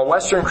said, "While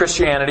Western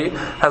Christianity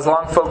has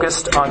long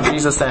focused on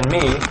Jesus and me,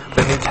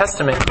 the New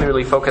Testament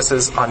clearly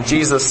focuses on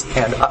Jesus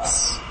and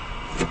us."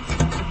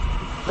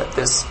 That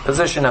this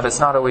position of it's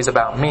not always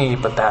about me,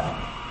 but that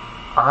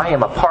I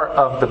am a part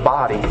of the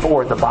body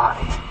for the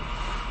body.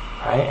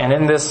 Right? And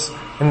in this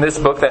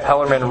book that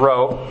Hellerman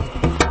wrote,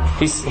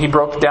 he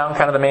broke down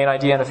kind of the main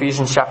idea in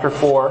Ephesians chapter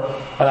 4.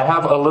 And I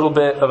have a little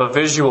bit of a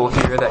visual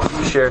here that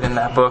he shared in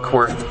that book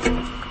where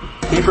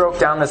he broke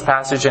down this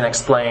passage and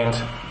explained,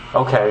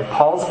 okay,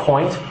 Paul's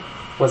point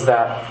was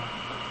that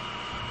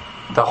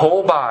the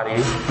whole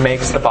body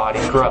makes the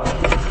body grow.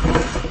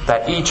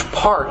 That each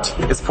part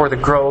is for the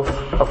growth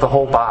of the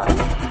whole body.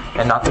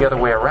 And not the other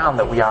way around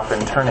that we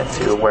often turn it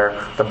to, where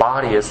the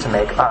body is to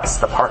make us,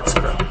 the parts,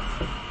 grow.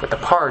 But the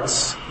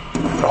parts,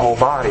 the whole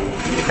body,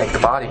 make the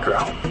body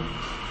grow.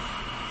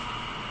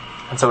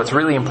 And so it's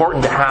really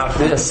important to have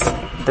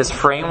this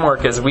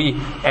framework as we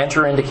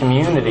enter into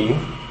community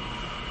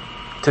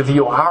to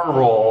view our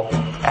role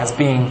as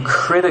being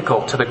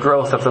critical to the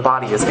growth of the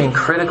body, as being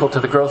critical to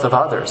the growth of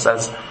others,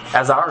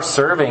 as our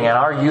serving and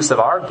our use of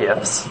our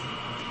gifts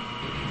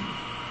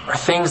are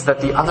things that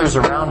the others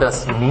around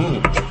us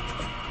need.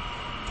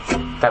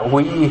 That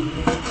we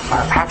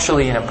are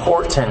actually an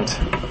important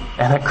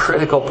and a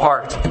critical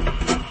part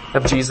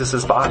of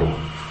Jesus' body.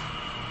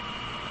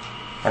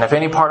 And if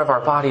any part of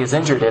our body is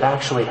injured, it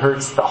actually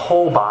hurts the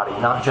whole body,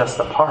 not just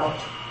the part.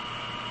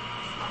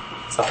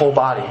 It's the whole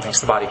body that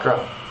makes the body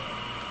grow.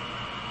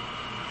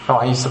 Oh,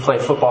 I used to play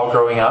football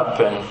growing up,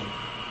 and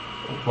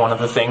one of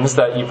the things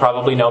that you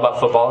probably know about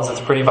football is it's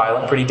a pretty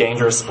violent, pretty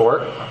dangerous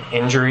sport.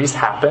 Injuries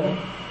happen.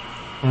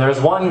 And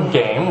there's one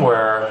game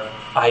where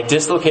I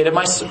dislocated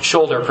my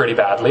shoulder pretty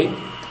badly.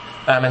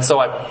 And so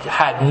I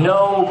had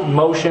no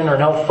motion or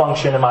no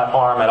function in my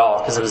arm at all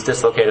because it was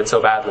dislocated so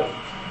badly.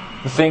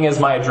 The thing is,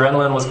 my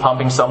adrenaline was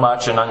pumping so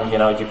much, and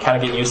you kind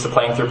of get used to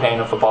playing through pain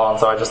in football, and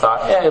so I just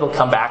thought, it'll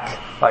come back,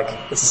 like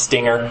it's a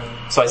stinger.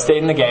 So I stayed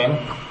in the game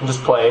and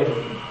just played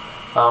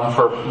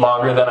for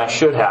longer than I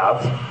should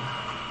have.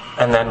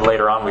 And then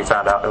later on we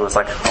found out it was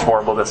like a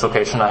horrible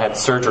dislocation. I had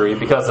surgery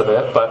because of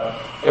it, but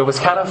it was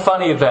kind of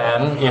funny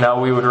then.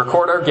 We would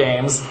record our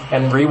games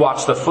and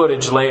rewatch the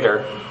footage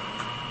later.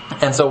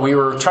 And so we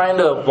were trying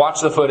to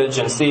watch the footage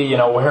and see,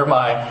 where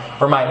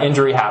my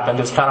injury happened.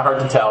 It was kind of hard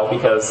to tell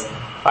because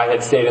I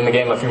had stayed in the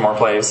game a few more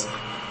plays.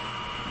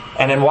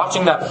 And in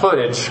watching that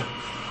footage,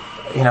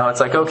 it's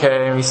like,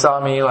 okay, we saw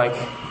me like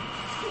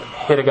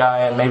hit a guy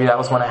and maybe that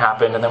was when it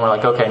happened. And then we're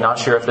like, okay, not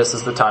sure if this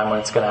is the time when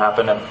it's going to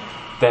happen. And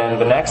then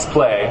the next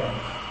play,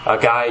 a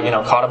guy,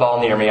 caught a ball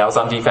near me. I was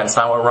on defense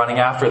and I went running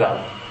after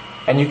them.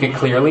 And you could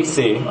clearly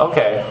see,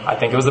 okay, I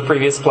think it was the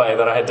previous play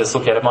that I had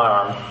dislocated my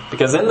arm.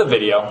 Because in the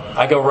video,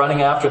 I go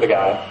running after the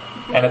guy,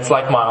 and it's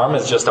like my arm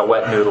is just a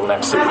wet noodle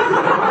next to me.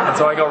 And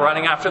so I go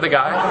running after the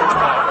guy,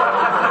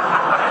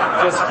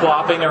 just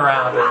flopping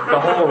around. And the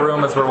whole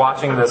room, as we're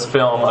watching this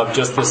film of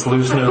just this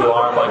loose noodle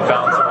arm like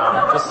bounce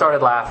around, just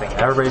started laughing.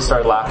 Everybody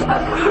started laughing.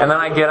 And then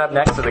I get up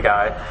next to the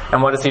guy,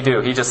 and what does he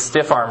do? He just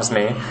stiff arms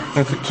me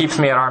and keeps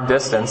me at arm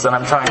distance, and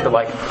I'm trying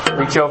to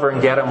reach over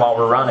and get him while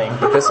we're running,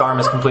 but this arm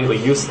is completely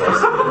useless.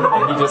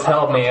 And he just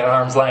held me at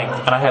arm's length,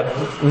 and I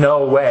had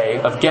no way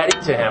of getting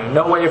to him,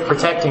 no way of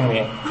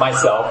protecting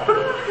myself,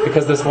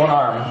 because this one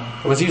arm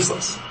was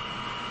useless.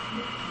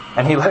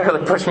 And he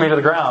literally pushed me to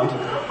the ground,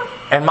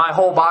 and my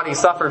whole body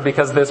suffered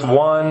because this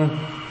one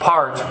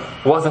part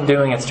wasn't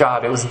doing its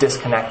job. It was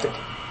disconnected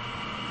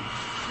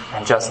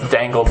and just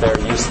dangled there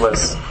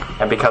useless.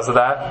 And because of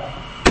that,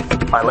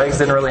 my legs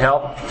didn't really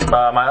help.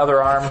 My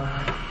other arm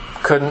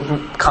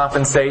couldn't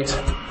compensate,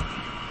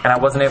 and I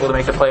wasn't able to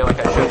make the play like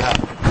I should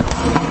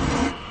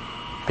have.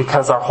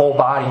 Because our whole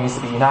body needs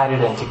to be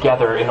united and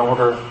together in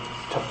order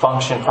to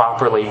function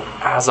properly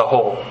as a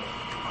whole.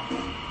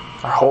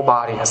 Our whole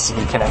body has to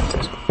be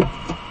connected.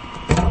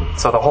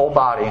 So the whole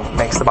body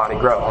makes the body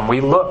grow. And we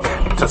look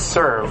to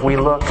serve. We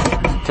look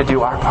to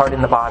do our part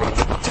in the body,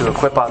 to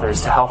equip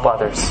others, to help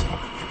others.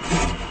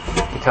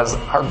 Because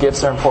our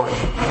gifts are important.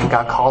 And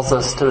God calls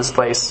us to this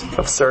place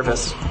of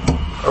service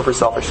over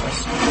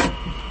selfishness.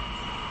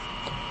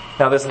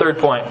 Now this third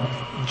point,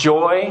 give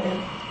joy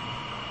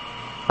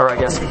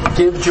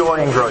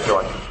and grow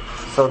joy.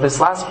 So this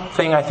last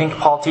thing I think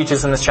Paul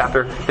teaches in this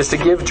chapter is to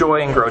give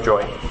joy and grow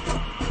joy.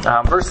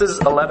 Verses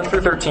 11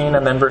 through 13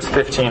 and then verse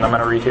 15 I'm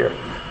going to read here.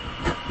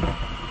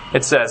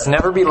 It says,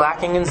 "Never be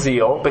lacking in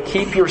zeal, but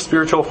keep your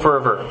spiritual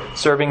fervor,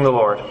 serving the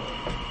Lord.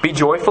 Be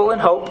joyful in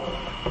hope,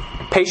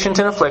 patient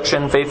in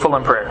affliction, faithful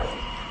in prayer.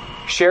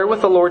 Share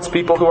with the Lord's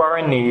people who are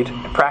in need,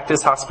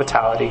 practice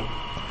hospitality.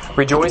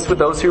 Rejoice with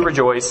those who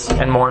rejoice,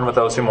 and mourn with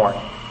those who mourn."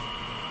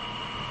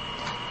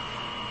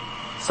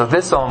 So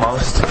this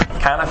almost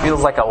kind of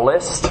feels like a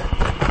list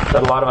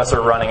that a lot of us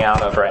are running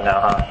out of right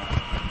now, huh?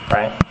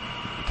 Right?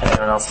 Can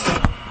anyone else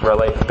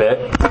relate a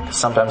bit? Because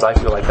sometimes I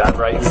feel like that,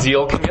 right?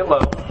 Zeal can get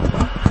low.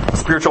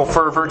 Spiritual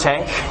fervor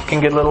tank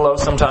can get a little low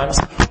sometimes.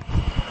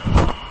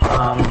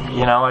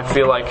 I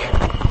feel like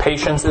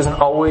patience isn't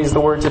always the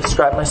word to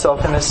describe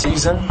myself in this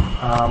season.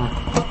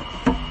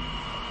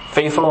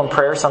 Faithful in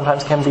prayer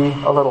sometimes can be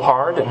a little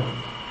hard,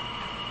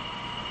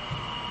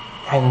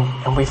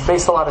 and we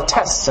face a lot of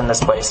tests in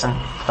this place, and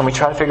we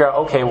try to figure out,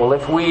 okay, well,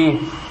 if we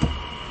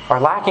are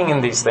lacking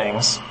in these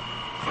things,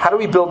 how do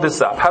we build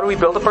this up? How do we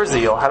build up our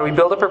zeal? How do we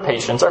build up our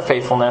patience, our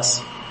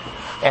faithfulness?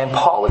 And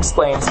Paul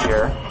explains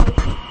here,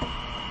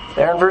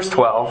 there in verse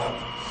 12,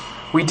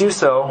 we do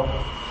so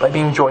by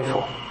being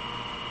joyful.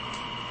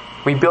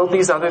 We build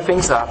these other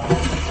things up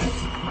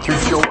through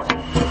joy.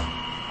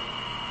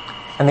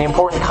 And the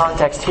important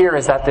context here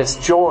is that this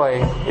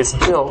joy is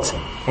built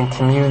in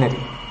community.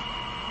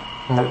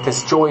 And that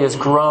this joy is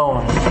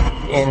grown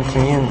in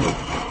community.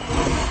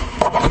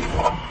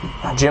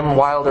 Jim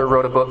Wilder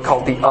wrote a book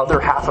called The Other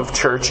Half of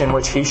Church, in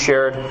which he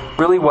shared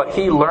really what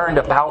he learned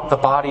about the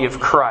body of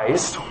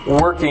Christ,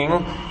 working,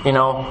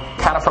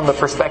 kind of from the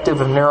perspective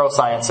of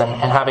neuroscience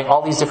and having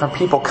all these different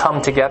people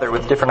come together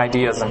with different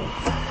ideas.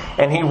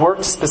 And he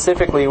worked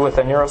specifically with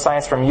a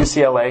neuroscience from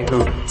UCLA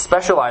who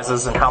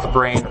specializes in how the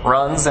brain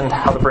runs and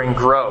how the brain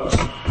grows.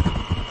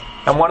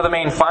 And one of the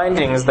main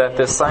findings that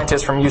this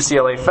scientist from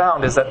UCLA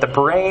found is that the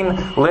brain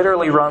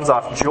literally runs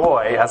off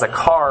joy as a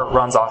car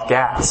runs off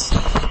gas.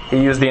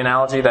 He used the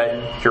analogy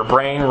that your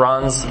brain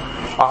runs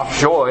off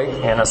joy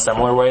in a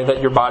similar way that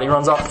your body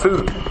runs off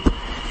food.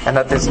 And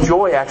that this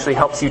joy actually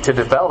helps you to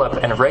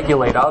develop and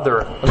regulate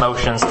other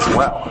emotions as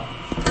well.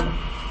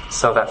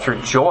 So that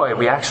through joy,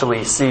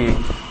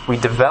 we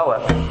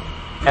develop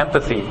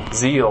empathy,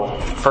 zeal,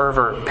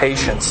 fervor,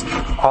 patience,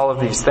 all of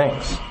these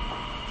things.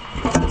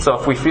 So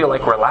if we feel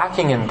like we're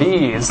lacking in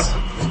these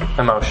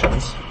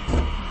emotions,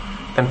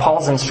 then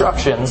Paul's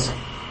instructions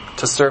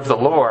to serve the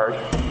Lord,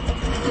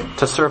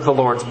 to serve the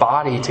Lord's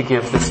body, to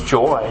give this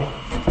joy,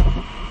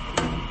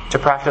 to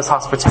practice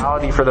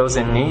hospitality for those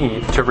in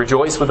need, to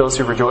rejoice with those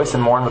who rejoice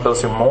and mourn with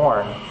those who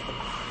mourn,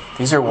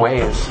 these are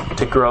ways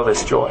to grow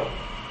this joy.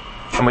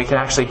 And we can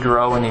actually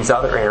grow in these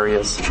other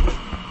areas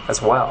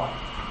as well.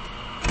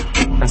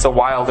 And so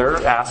Wilder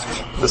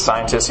asked the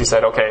scientist, he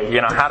said, okay,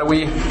 how do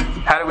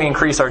we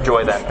increase our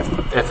joy then?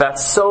 If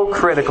that's so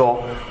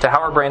critical to how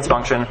our brains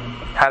function,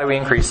 how do we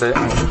increase it?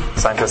 And the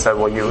scientist said,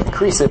 well, you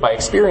increase it by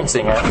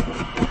experiencing it.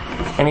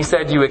 And he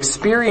said, you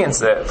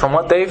experience it from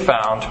what they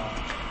found.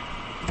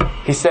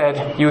 He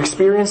said, you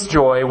experience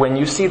joy when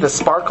you see the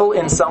sparkle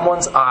in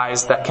someone's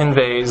eyes that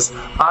conveys,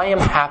 I am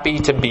happy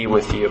to be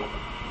with you.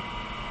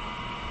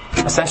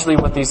 Essentially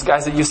what these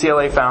guys at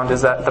UCLA found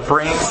is that the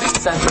brain's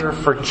center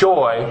for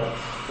joy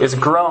is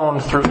grown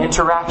through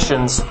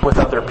interactions with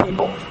other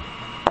people.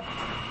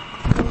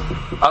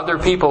 Other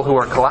people who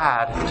are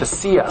glad to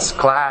see us,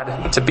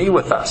 glad to be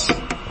with us.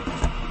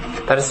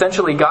 That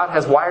essentially God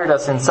has wired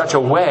us in such a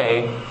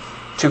way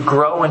to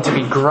grow and to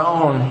be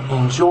grown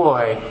in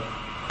joy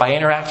by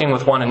interacting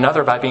with one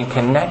another, by being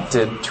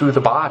connected to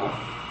the body.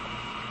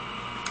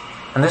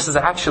 And this is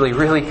actually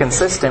really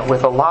consistent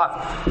with a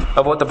lot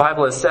of what the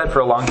Bible has said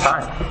for a long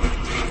time.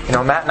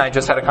 Matt and I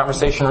just had a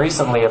conversation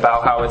recently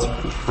about how it's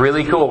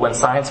really cool when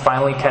science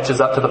finally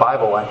catches up to the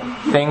Bible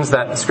and things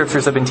that the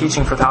scriptures have been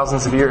teaching for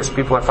thousands of years,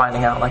 people are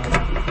finding out like,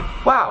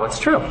 wow, it's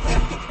true.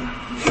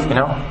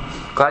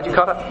 Glad you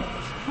caught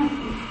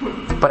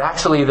up. But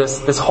actually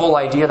this whole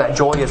idea that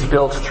joy is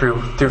built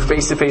through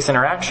face-to-face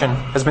interaction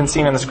has been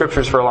seen in the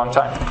scriptures for a long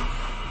time.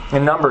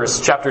 In Numbers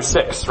chapter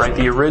 6, right,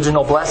 the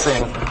original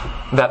blessing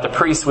that the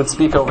priest would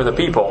speak over the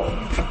people.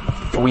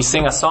 We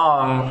sing a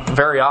song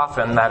very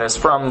often that is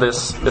from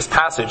this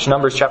passage,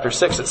 Numbers chapter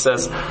 6. It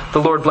says,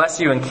 the Lord bless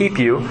you and keep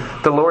you.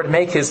 The Lord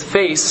make his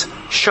face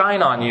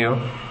shine on you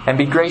and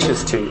be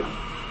gracious to you.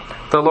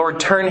 The Lord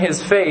turn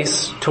his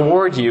face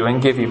toward you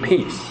and give you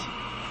peace.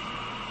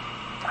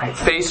 Right,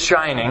 face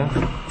shining,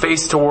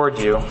 face toward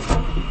you,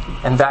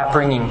 and that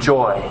bringing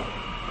joy.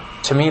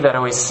 To me, that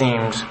always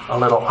seemed a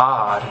little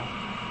odd.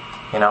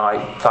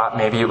 I thought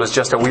maybe it was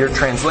just a weird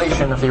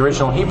translation of the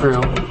original Hebrew,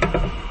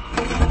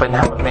 but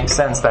now it makes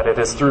sense that it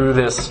is through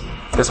this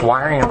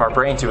wiring of our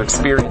brain to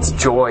experience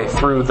joy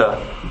through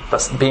the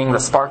being the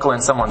sparkle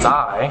in someone's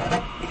eye,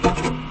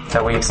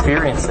 that we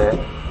experience it.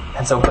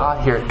 And so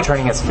God here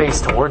turning his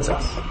face towards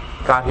us.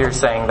 God here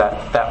saying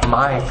that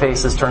my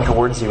face is turned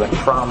towards you, and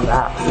from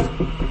that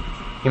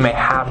you may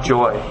have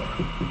joy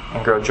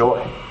and grow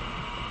joy.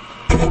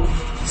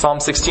 Psalm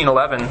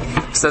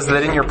 16:11 says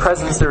that in your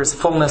presence there is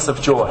fullness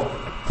of joy.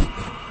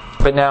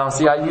 But now,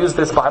 see, I use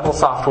this Bible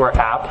software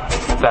app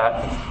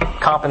that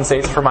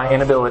compensates for my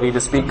inability to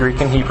speak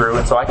Greek and Hebrew,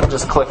 and so I can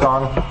just click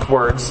on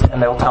words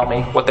and they'll tell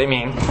me what they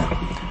mean.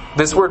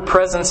 This word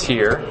presence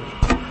here,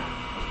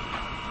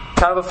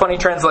 kind of a funny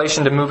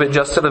translation to move it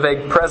just to the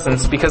vague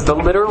presence, because the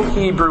literal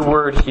Hebrew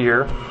word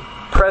here,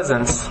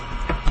 presence,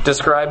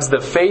 describes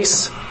the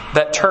face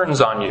that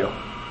turns on you.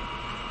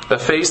 The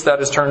face that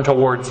is turned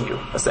towards you,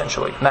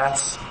 essentially. And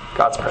that's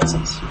God's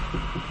presence.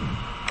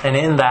 And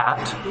in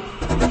that,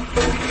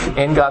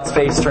 in God's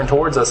face turned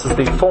towards us, is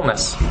the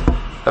fullness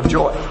of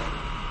joy.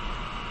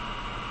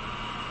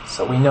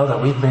 So we know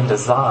that we've been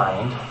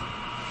designed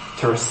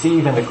to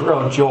receive and to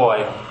grow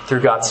joy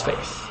through God's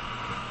face.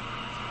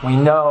 We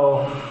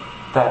know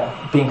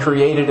that being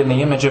created in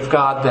the image of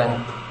God,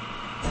 then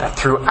that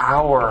through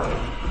our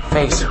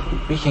face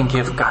we can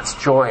give God's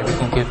joy, we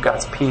can give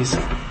God's peace,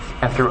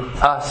 and through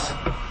us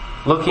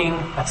looking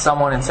at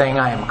someone and saying,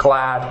 I am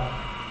glad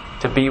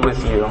to be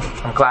with you,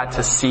 I'm glad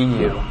to see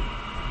you,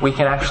 we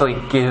can actually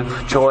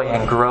give joy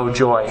and grow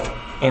joy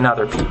in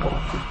other people.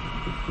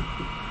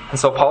 And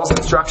so Paul's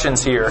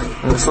instructions here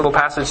in this little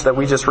passage that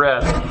we just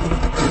read,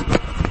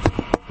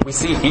 we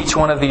see each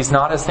one of these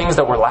not as things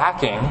that we're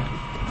lacking,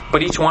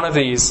 but each one of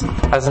these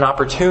as an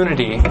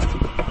opportunity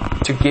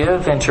to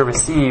give and to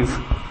receive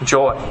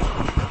joy.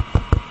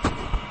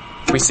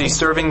 We see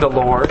serving the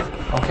Lord.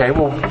 Okay,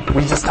 well,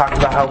 we just talked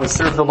about how we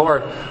serve the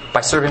Lord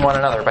by serving one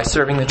another, by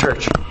serving the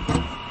church.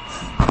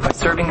 By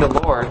serving the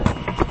Lord,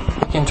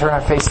 we can turn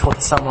our face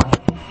towards someone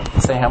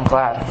and say, I'm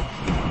glad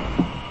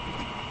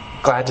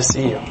to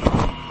see you.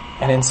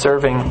 And in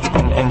serving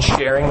and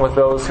sharing with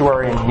those who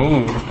are in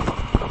need,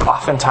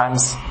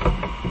 oftentimes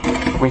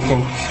we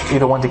can be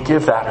the one to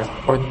give that,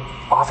 or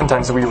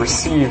oftentimes we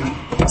receive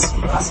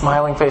a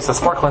smiling face, a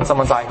sparkle in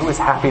someone's eye who is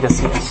happy to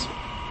see us.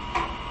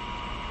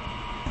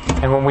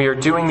 And when we are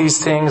doing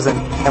these things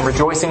and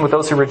rejoicing with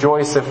those who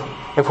rejoice,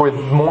 if we're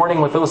mourning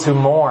with those who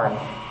mourn,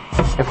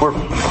 if we're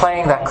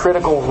playing that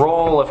critical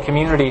role of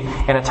community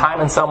in a time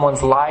in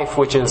someone's life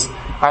which is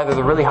either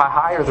the really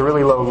high or the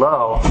really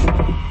low,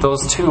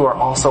 those two are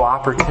also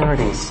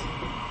opportunities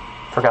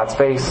for God's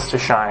face to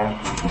shine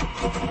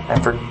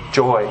and for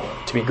joy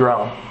to be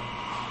grown.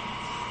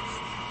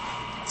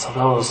 So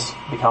those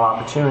become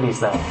opportunities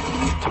then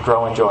to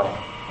grow in joy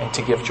and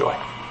to give joy.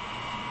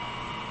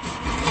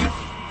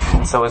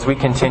 And so as we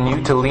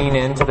continue to lean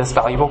into this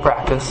valuable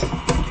practice,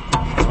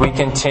 as we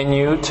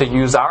continue to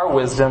use our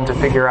wisdom to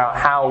figure out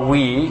how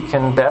we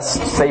can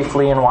best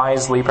safely and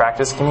wisely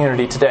practice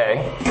community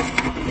today,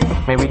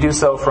 may we do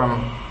so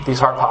from these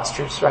heart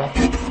postures, right?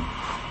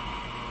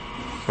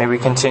 May we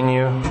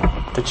continue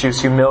to choose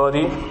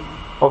humility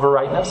over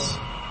rightness.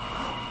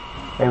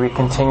 May we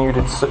continue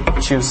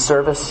to choose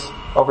service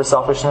over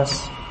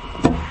selfishness.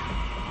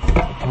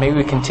 And may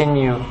we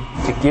continue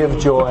to give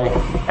joy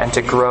and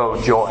to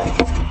grow joy.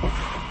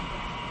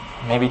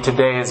 Maybe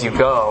today as you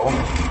go,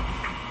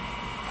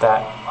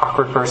 that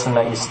awkward person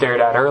that you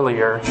stared at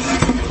earlier,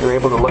 you're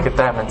able to look at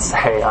them and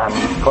say,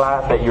 I'm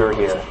glad that you're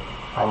here.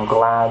 I'm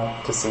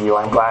glad to see you.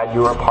 I'm glad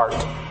you're a part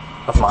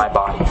of my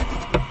body.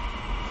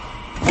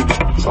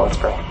 So let's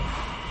pray.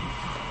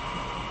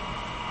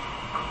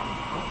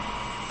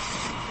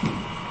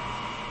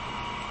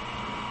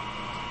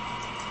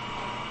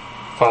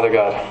 Father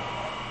God,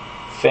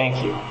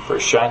 thank you for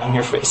shining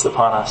your face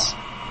upon us.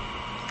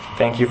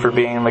 Thank you for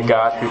being the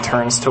God who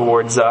turns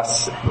towards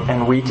us,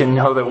 and we can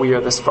know that we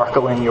are the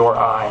sparkle in your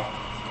eye.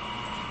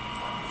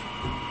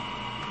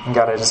 And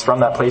God, it is from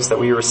that place that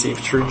we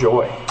receive true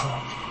joy.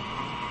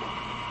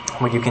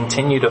 Would you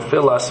continue to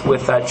fill us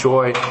with that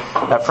joy,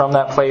 that from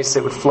that place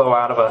it would flow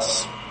out of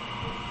us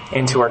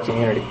into our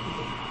community.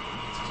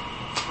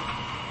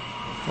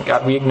 And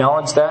God, we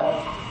acknowledge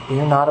that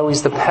you're not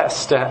always the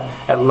best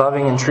at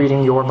loving and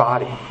treating your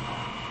body.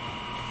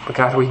 But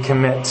God, we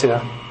commit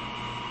to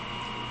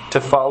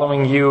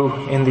following you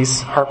in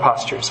these heart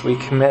postures. We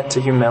commit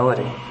to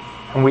humility.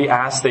 And we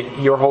ask that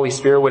your Holy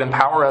Spirit would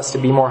empower us to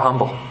be more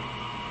humble.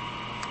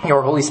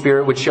 Your Holy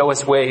Spirit would show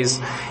us ways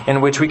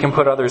in which we can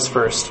put others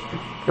first.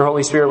 Your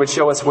Holy Spirit would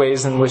show us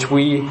ways in which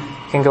we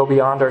can go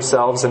beyond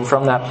ourselves, and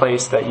from that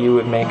place that you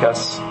would make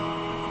us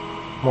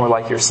more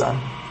like your Son.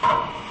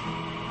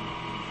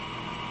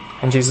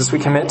 And Jesus, we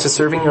commit to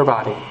serving your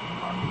body.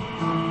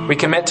 We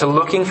commit to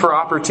looking for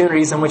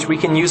opportunities in which we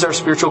can use our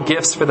spiritual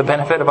gifts for the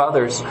benefit of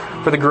others,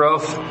 for the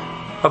growth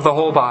of the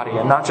whole body,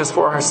 and not just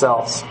for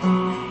ourselves.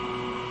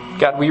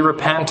 God, we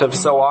repent of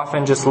so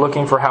often just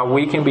looking for how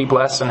we can be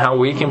blessed and how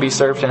we can be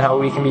served and how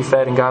we can be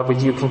fed. And God,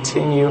 would you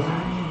continue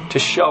to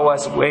show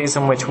us ways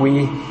in which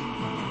we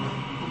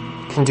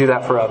can do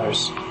that for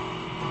others,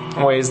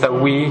 ways that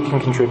we can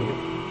contribute.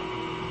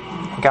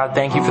 God,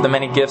 thank you for the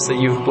many gifts that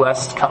you've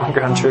blessed Common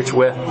Ground Church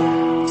with.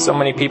 So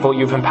many people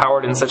you've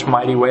empowered in such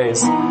mighty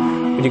ways.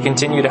 Would you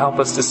continue to help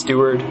us to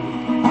steward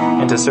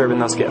and to serve in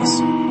those gifts?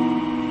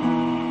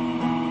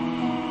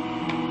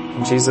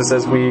 And Jesus,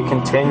 as we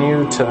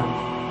continue to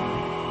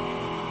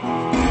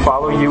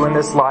follow you in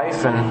this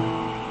life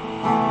and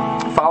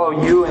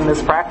follow you in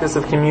this practice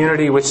of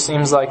community, which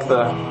seems like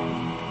the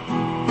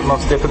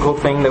most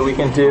difficult thing that we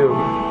can do,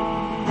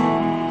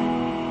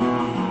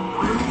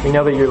 we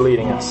know that you're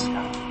leading us.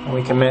 And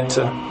we commit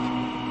to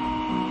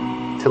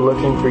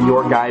looking for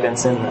your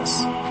guidance in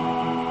this.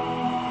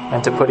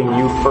 And to putting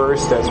you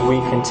first as we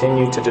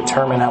continue to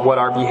determine what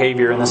our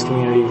behavior in this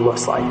community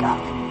looks like,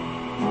 God.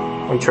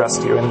 We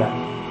trust you in that.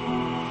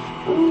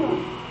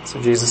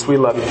 So Jesus, we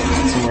love you.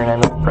 It's in your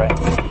name that we pray.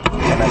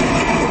 Amen.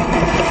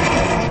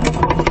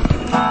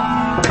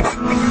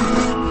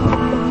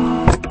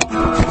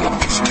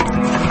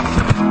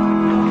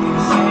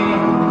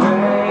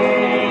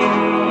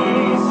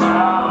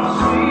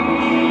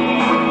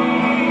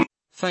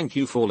 Thank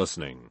you for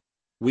listening.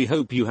 We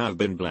hope you have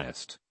been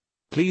blessed.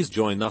 Please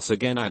join us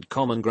again at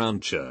Common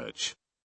Ground Church.